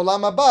soul in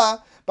Olam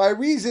Haba by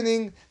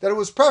reasoning that it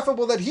was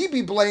preferable that he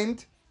be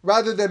blamed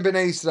rather than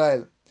Bnei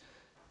Israel.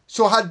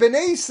 So had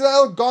Bnei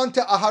Israel gone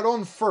to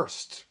Aharon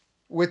first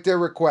with their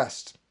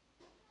request,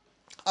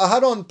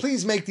 Aharon,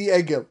 please make the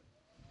egel,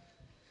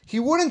 he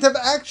wouldn't have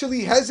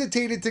actually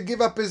hesitated to give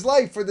up his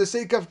life for the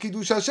sake of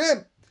Kiddush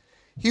Hashem.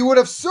 He would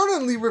have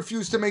certainly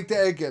refused to make the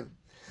egel.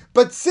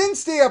 But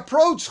since they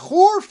approached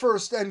Hur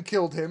first and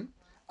killed him,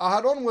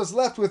 Aharon was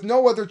left with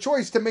no other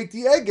choice to make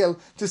the egel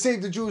to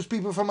save the Jewish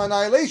people from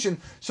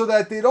annihilation, so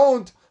that they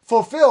don't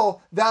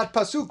fulfill that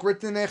pasuk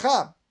written in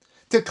Echa.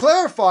 To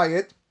clarify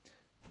it,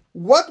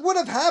 what would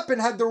have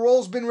happened had the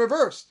roles been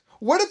reversed?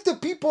 What if the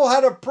people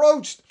had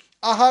approached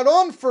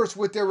Aharon first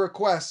with their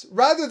requests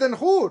rather than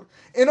Hur?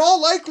 In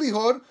all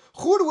likelihood,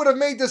 Hur would have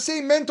made the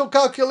same mental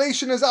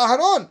calculation as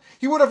Aharon.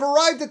 He would have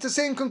arrived at the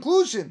same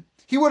conclusion.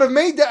 He would have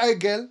made the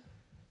egel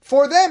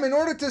for them in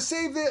order to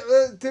save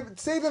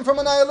them from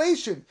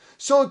annihilation.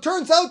 So it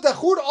turns out that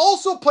Hur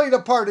also played a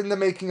part in the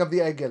making of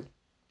the egel.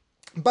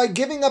 By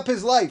giving up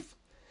his life,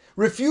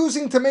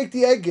 refusing to make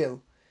the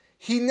egel,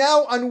 he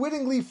now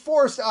unwittingly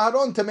forced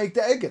Aharon to make the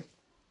egel.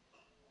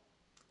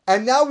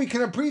 And now we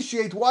can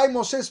appreciate why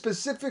Moshe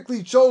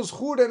specifically chose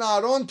Hur and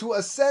Aharon to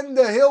ascend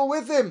the hill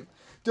with him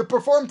to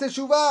perform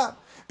teshuvah.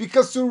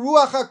 Because through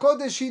Ruach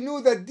HaKodesh he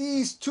knew that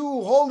these two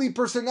holy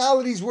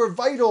personalities were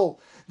vital.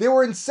 They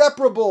were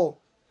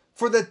inseparable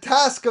for the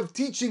task of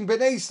teaching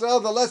Bnei Israel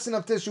the lesson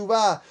of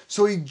teshuvah.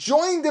 So he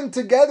joined them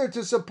together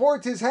to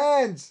support his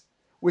hands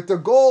with the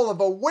goal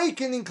of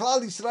awakening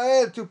Klal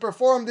Yisrael to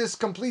perform this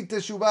complete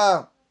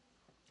teshuvah.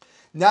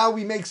 Now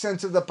we make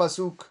sense of the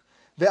pasuk.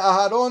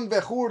 Ve'aharon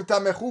ve'Hur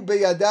tamechu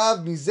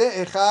beyadav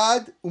mizeh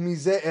echad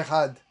u'mizeh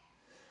echad.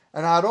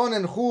 And Aharon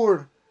and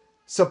Hur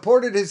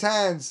supported his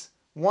hands,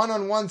 one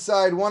on one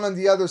side, one on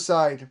the other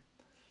side.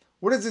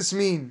 What does this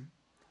mean?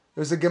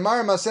 There's a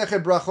Gemara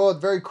Masechet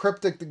Brachot, very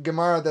cryptic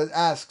Gemara, that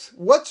asks,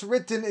 what's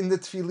written in the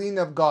tefillin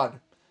of God?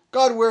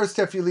 God wears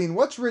tefillin.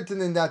 What's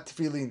written in that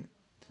tefillin?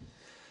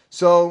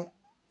 So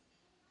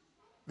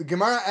the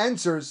Gemara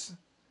answers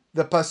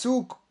the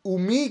pasuk,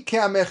 Umi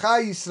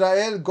ke'amecha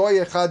Yisrael goy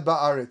echad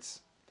ba'aretz.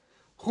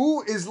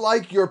 Who is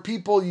like your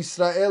people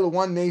Yisrael,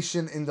 one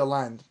nation in the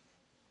land?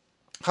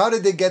 How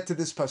did they get to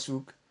this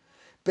pasuk?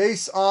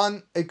 Based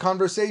on a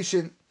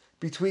conversation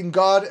between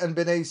God and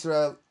Bnei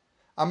Israel.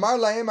 Amar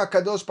lahem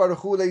HaKadosh Baruch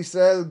Hu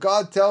leIsrael,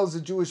 God tells the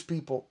Jewish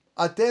people,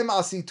 Atem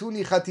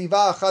asituni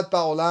chativa achat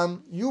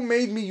ba'olam, you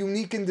made me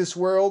unique in this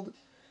world.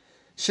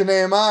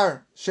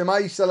 Shneimar, Shema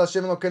Yisrael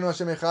Hashem Elokeinu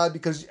Hashem Echad,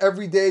 because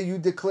every day you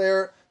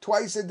declare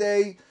twice a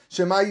day,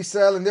 Shema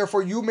Yisrael, and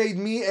therefore you made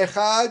me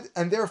Echad,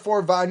 and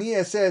therefore Va'ani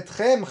eseh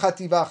etchem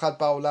chativa achat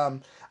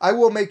ba'olam. I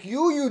will make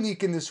you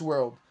unique in this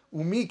world.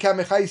 Umi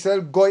kamecha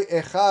Yisrael goy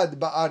echad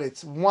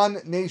ba'aretz,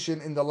 one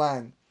nation in the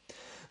land.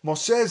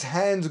 Moshe's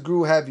hands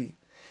grew heavy.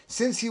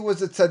 Since he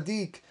was a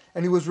tzaddik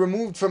and he was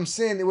removed from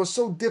sin, it was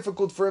so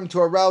difficult for him to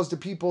arouse the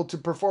people to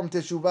perform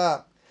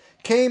teshuvah.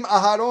 Came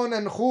Aharon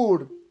and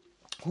Hur,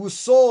 whose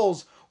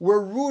souls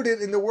were rooted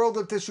in the world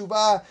of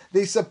teshuvah.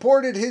 They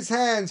supported his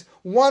hands,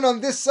 one on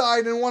this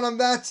side and one on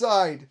that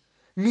side.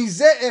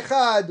 Mizeh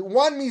echad,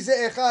 one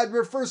mizeh echad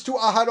refers to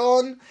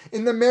Aharon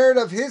in the merit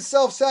of his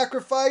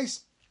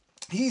self-sacrifice.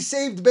 He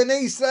saved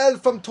Bnei Israel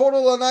from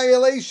total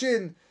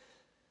annihilation.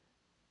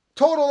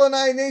 Total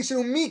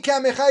annihilation. Mi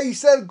kamecha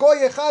Yisrael goy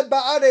echad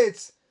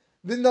ba'aretz.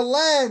 In the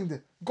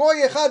land,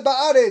 goy echad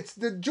ba'aretz,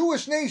 the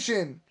Jewish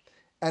nation.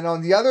 And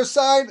on the other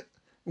side,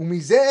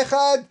 umizeh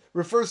echad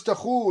refers to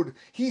Hur.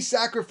 He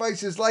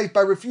sacrificed his life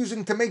by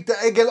refusing to make the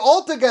egel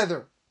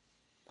altogether,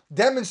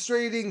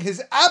 demonstrating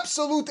his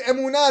absolute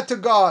emunah to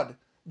God.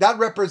 That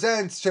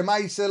represents Shema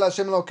Yisrael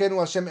Hashem Elokeinu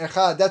Hashem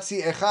Echad. That's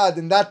the Echad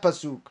in that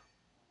pasuk.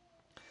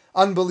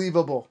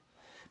 Unbelievable.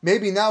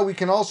 Maybe now we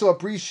can also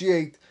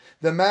appreciate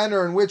the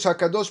manner in which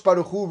HaKadosh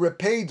Baruch Hu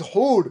repaid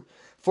Hur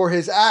for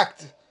his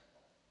act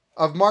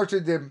of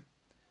martyrdom.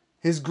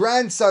 His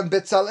grandson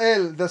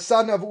Betzalel, the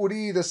son of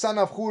Uri, the son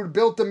of Hur,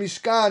 built the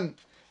Mishkan,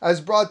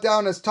 as brought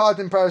down, as taught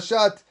in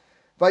Parashat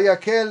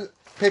Vayakel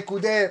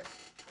Pekudeh.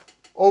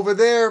 Over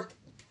there,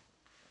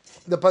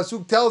 the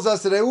pasuk tells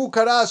us, Re'u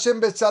kara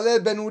Hashem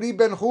Betzalel ben Uri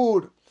ben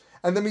Hur.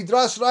 And the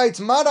Midrash writes,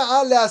 Ma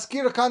ra'a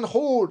le'askir kan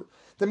Hur.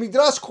 The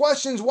Midrash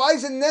questions, why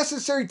is it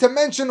necessary to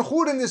mention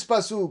Hur in this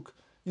pasuk?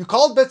 You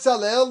called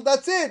Betzalel,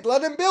 that's it,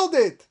 let him build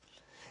it.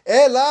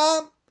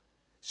 Ela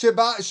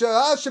she'ah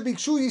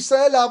shebikshu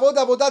Yisrael la'avod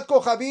avodat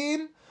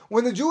kochavim,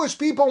 when the Jewish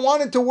people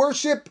wanted to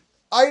worship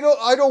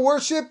idol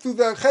worship through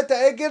the Chet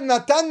HaEgel,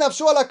 Natan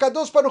nafsho al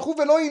HaKadosh Baruch Hu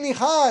velo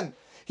yinichan.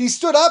 He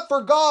stood up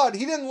for God,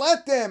 he didn't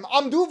let them.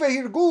 Amdu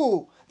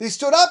vehirgu. They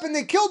stood up and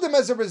they killed him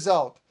as a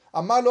result.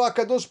 Amar lo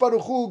HaKadosh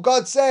Baruch Hu,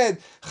 God said,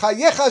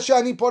 Chayecha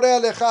she'ani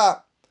poreh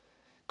alecha.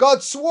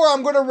 God swore,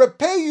 I'm going to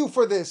repay you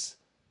for this.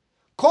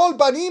 Kol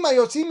banim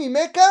hayotzim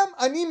mimeka,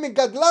 ani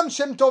megadlam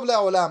shem tov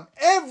le'olam.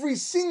 Every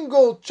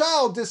single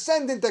child,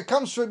 descendant that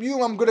comes from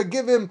you, I'm going to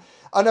give him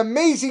an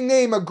amazing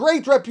name, a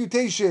great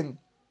reputation.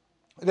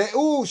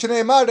 Re'u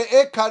shneimar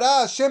re'e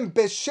kara Hashem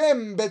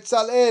beshem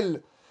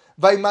Betzalel,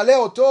 vayimale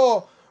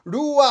oto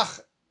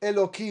ruach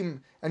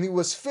Elokim, and he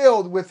was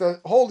filled with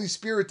the Holy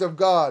Spirit of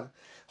God.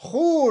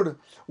 Hur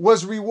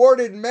was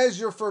rewarded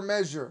measure for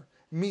measure,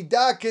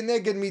 midah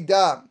keneged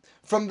midah,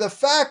 from the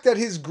fact that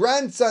his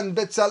grandson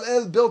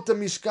Betzalel built the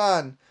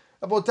Mishkan.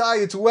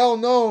 Rabotai, it's well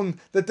known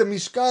that the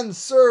Mishkan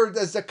served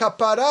as the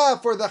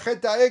kapara for the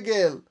Chet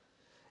HaEgel.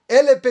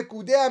 Ele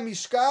pekudei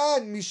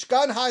Mishkan,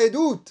 Mishkan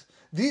ha'edut.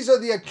 These are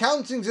the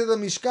accountings of the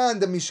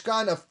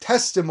Mishkan of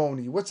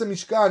testimony. What's the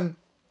Mishkan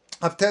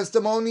of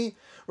testimony?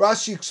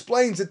 Rashi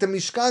explains that the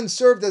Mishkan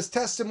served as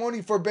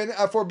testimony for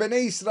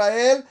Bnei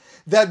Israel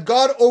that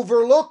God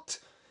overlooked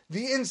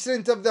the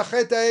incident of the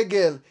Chet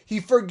HaEgel. He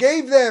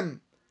forgave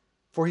them,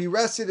 for he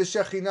rested a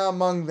Shekhinah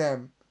among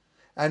them.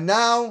 And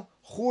now,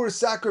 Hur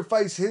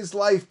sacrificed his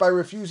life by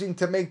refusing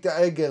to make the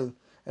Egel.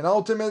 And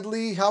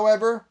ultimately,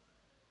 however,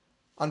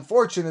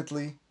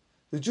 unfortunately,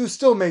 the Jews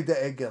still made the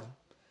Egel.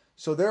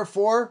 So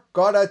therefore,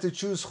 God had to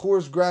choose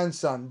Hur's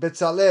grandson,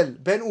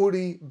 Betzalel, Ben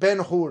Uri, Ben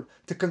Hur,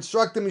 to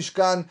construct the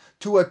Mishkan,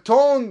 to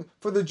atone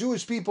for the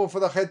Jewish people for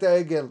the Chet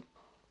HaEgel.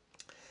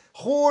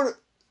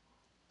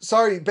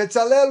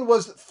 Betzalel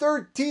was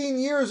 13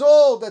 years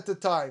old at the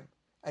time.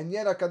 And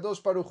yet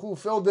HaKadosh Baruch Hu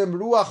filled him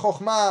Ruach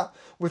Chochmah,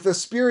 with the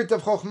spirit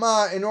of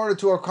Chochmah, in order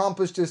to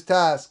accomplish this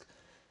task.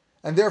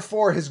 And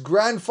therefore his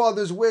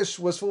grandfather's wish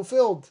was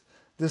fulfilled.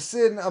 The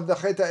sin of the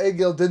Chet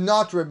HaEgel did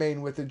not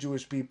remain with the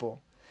Jewish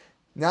people.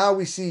 Now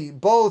we see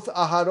both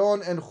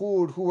Aharon and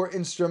Hur, who were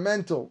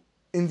instrumental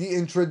in the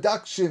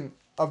introduction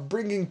of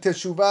bringing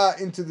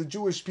Teshuvah into the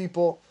Jewish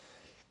people,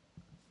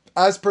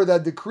 as per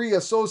that decree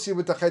associated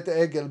with the Chet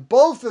HaEgel.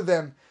 Both of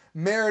them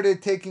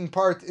merited taking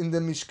part in the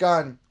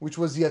Mishkan, which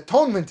was the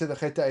atonement to the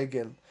Chet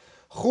HaEgel.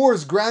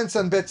 Hur's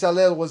grandson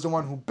Betzalel was the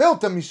one who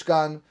built the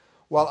Mishkan,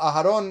 while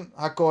Aharon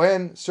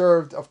HaKohen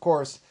served, of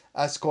course,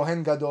 as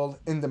Kohen Gadol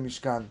in the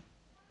Mishkan.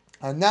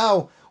 And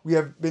now we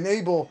have been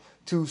able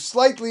to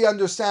slightly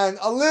understand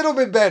a little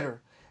bit better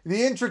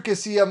the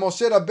intricacy of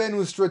Moshe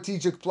Rabbeinu's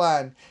strategic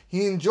plan.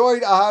 He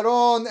enjoyed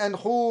Aharon and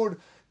Hur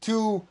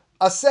to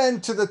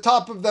ascend to the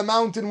top of the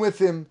mountain with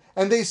him,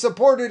 and they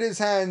supported his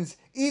hands,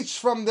 each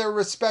from their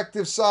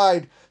respective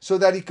side, so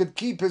that he could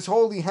keep his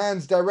holy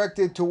hands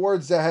directed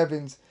towards the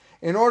heavens,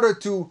 in order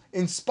to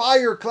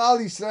inspire Klal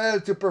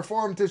Yisrael to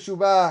perform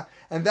Teshuvah.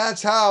 And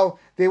that's how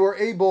they were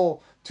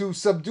able to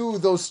subdue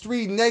those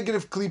three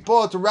negative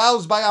klipot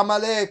roused by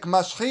Amalek,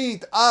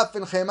 Mashchit, Af,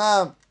 and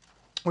Chema,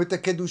 with the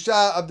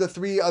kedusha of the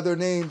three other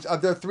names,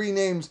 of their three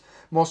names,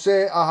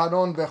 Moshe,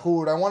 Aharon,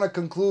 Hur. I want to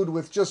conclude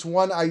with just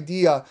one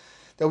idea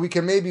that we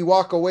can maybe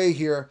walk away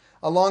here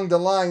along the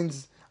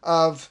lines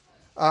of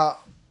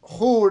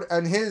Hur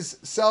and his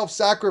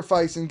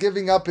self-sacrifice and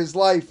giving up his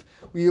life.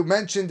 We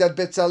mentioned that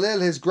Betzalel,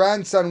 his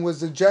grandson,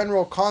 was the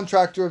general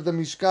contractor of the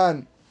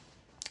Mishkan.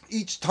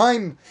 Each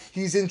time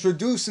he's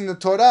introduced in the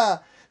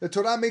Torah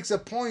makes a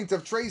point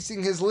of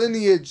tracing his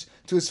lineage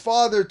to his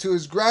father, to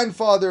his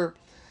grandfather.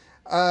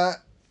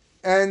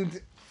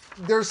 And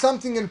there's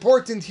something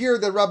important here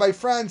that Rabbi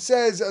Franz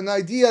says, an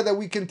idea that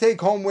we can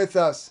take home with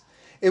us.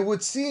 It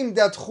would seem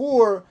that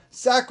Hur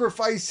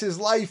sacrificed his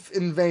life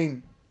in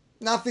vain.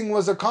 Nothing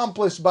was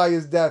accomplished by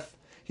his death.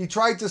 He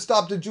tried to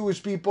stop the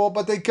Jewish people,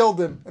 but they killed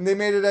him, and they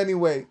made it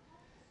anyway.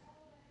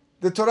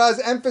 The Torah is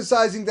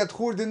emphasizing that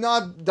Hur did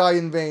not die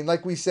in vain,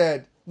 like we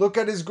said. Look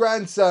at his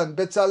grandson,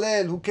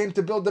 Betzalel, who came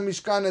to build the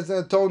Mishkan as an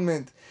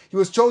atonement. He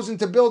was chosen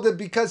to build it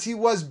because he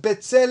was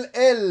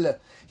Betzel-El.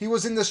 He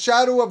was in the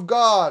shadow of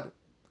God.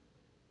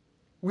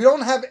 We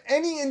don't have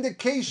any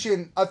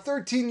indication a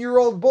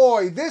 13-year-old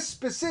boy, this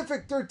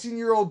specific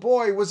 13-year-old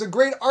boy, was a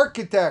great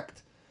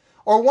architect,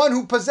 or one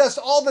who possessed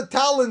all the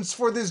talents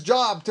for this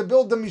job to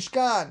build the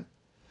Mishkan.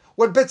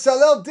 What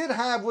Betzalel did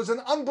have was an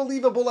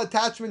unbelievable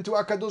attachment to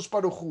HaKadosh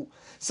Baruch Hu.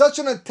 Such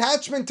an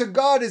attachment to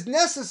God is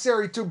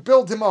necessary to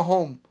build him a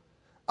home,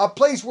 a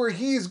place where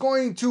he is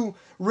going to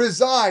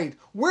reside.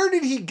 Where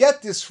did he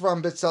get this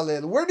from,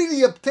 Betzalel? Where did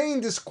he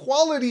obtain this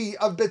quality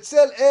of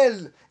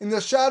Betzel-El, in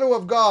the shadow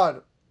of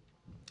God?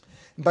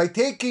 By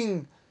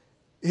taking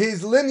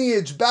his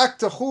lineage back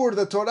to Hur,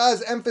 the Torah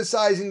is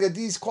emphasizing that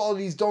these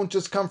qualities don't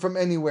just come from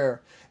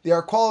anywhere. They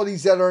are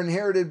qualities that are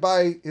inherited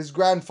by his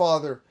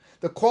grandfather.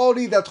 The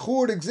quality that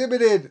Hur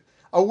exhibited,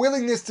 a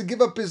willingness to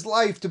give up his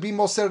life, to be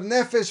Moser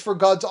Nefesh for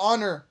God's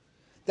honor,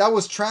 that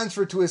was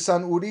transferred to his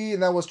son Uri,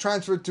 and that was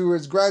transferred to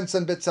his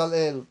grandson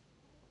Betzalel.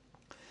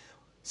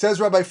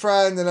 Says Rabbi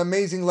Franz, an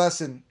amazing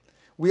lesson.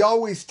 We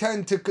always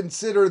tend to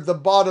consider the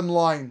bottom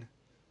line.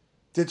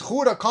 Did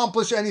Hur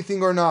accomplish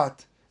anything or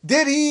not?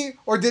 Did he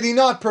or did he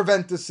not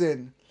prevent the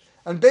sin?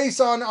 And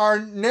based on our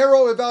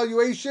narrow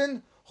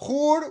evaluation,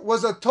 Hur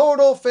was a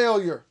total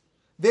failure.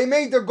 They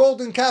made their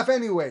golden calf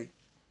anyway.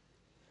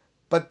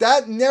 But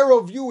that narrow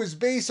view is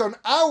based on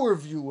our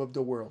view of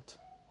the world,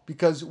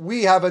 because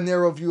we have a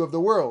narrow view of the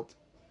world.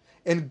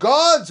 In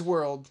God's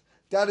world,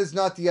 that is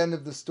not the end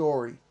of the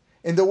story.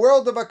 In the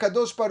world of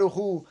HaKadosh Baruch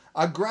Hu,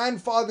 a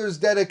grandfather's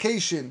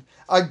dedication,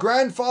 a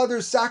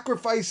grandfather's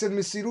sacrifice and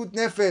Mesirut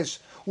Nefesh,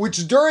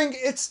 which during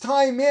its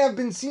time may have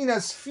been seen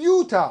as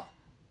futile,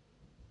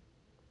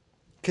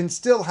 can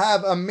still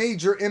have a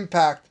major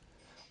impact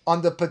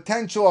on the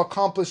potential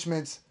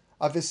accomplishments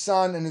of his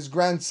son and his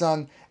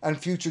grandson and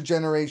future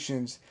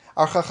generations.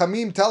 Our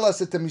Chachamim tell us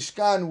that the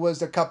Mishkan was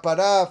the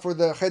kapara for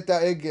the Chet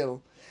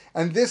HaEgel.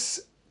 And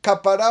this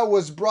kapara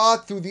was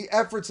brought through the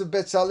efforts of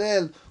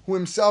Bezalel, who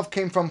himself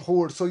came from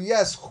Hur. So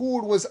yes,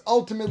 Hur was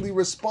ultimately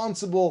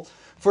responsible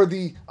for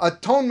the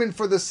atonement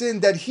for the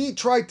sin that he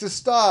tried to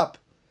stop.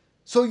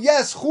 So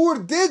yes, Hur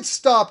did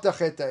stop the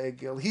Chet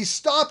HaEgel. He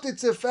stopped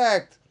its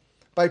effect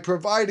by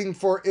providing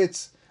for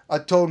its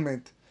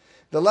atonement.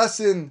 The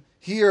lesson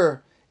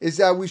here is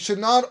that we should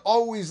not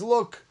always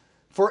look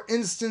for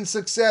instant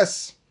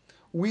success.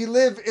 We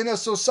live in a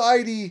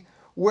society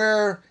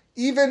where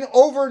even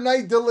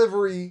overnight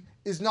delivery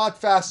is not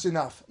fast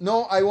enough.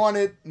 No, I want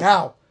it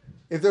now.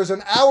 If there's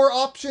an hour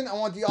option, I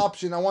want the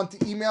option. I want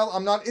the email.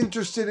 I'm not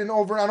interested in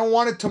I don't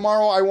want it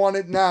tomorrow. I want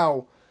it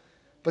now.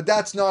 But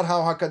that's not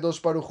how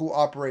HaKadosh Baruch Hu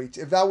operates.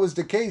 If that was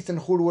the case, then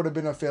Hur would have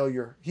been a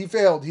failure. He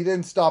failed. He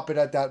didn't stop it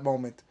at that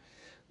moment.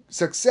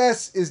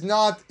 Success is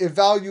not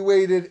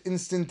evaluated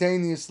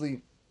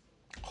instantaneously.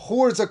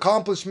 Hur's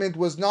accomplishment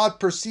was not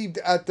perceived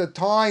at the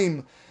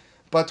time,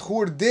 but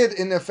Hur did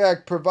in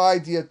effect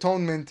provide the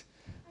atonement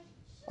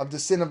of the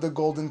sin of the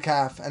golden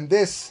calf. And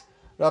this,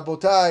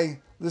 Rabotai,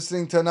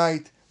 listening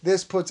tonight,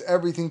 this puts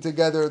everything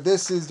together.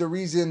 This is the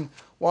reason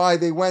why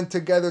they went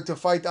together to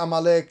fight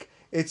Amalek.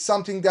 It's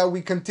something that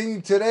we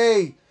continue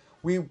today.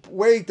 We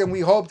wait and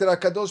we hope that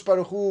HaKadosh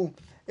Baruch Hu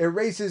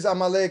erases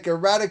Amalek,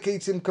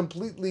 eradicates him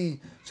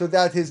completely, so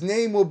that his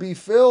name will be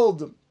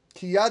filled.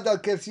 Ki yad al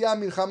kersia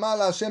milchama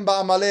la'Hashem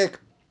ba'Amalek.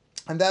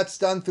 And that's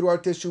done through our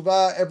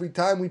teshuvah. Every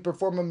time we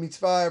perform a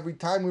mitzvah, every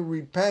time we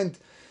repent,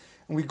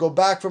 and we go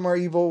back from our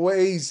evil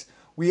ways,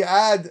 we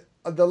add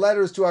the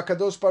letters to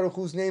HaKadosh Baruch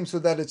Hu's name so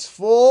that it's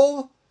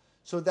full,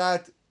 so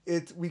that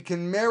we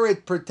can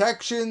merit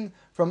protection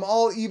from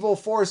all evil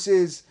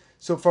forces.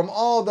 So from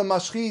all the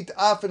mashchit,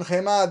 af and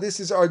chema, this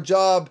is our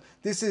job.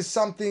 This is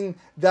something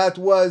that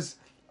was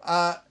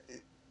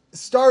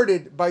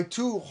started by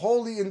two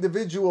holy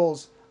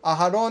individuals,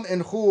 Aharon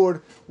and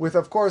Hur, with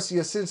of course the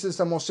assistance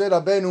of Moshe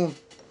Rabbeinu.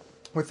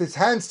 With his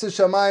hands to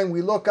Shamayim,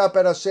 we look up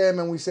at Hashem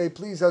and we say,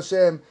 please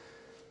Hashem,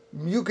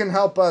 you can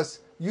help us,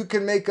 you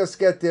can make us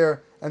get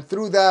there. And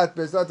through that,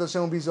 Bezrat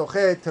Hashem will be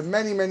zochet to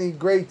many, many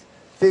great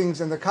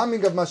things. And the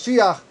coming of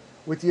Mashiach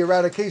with the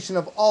eradication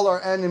of all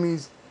our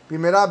enemies.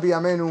 B'mera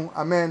b'yamenu.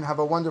 Amen. Have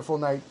a wonderful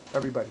night,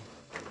 everybody.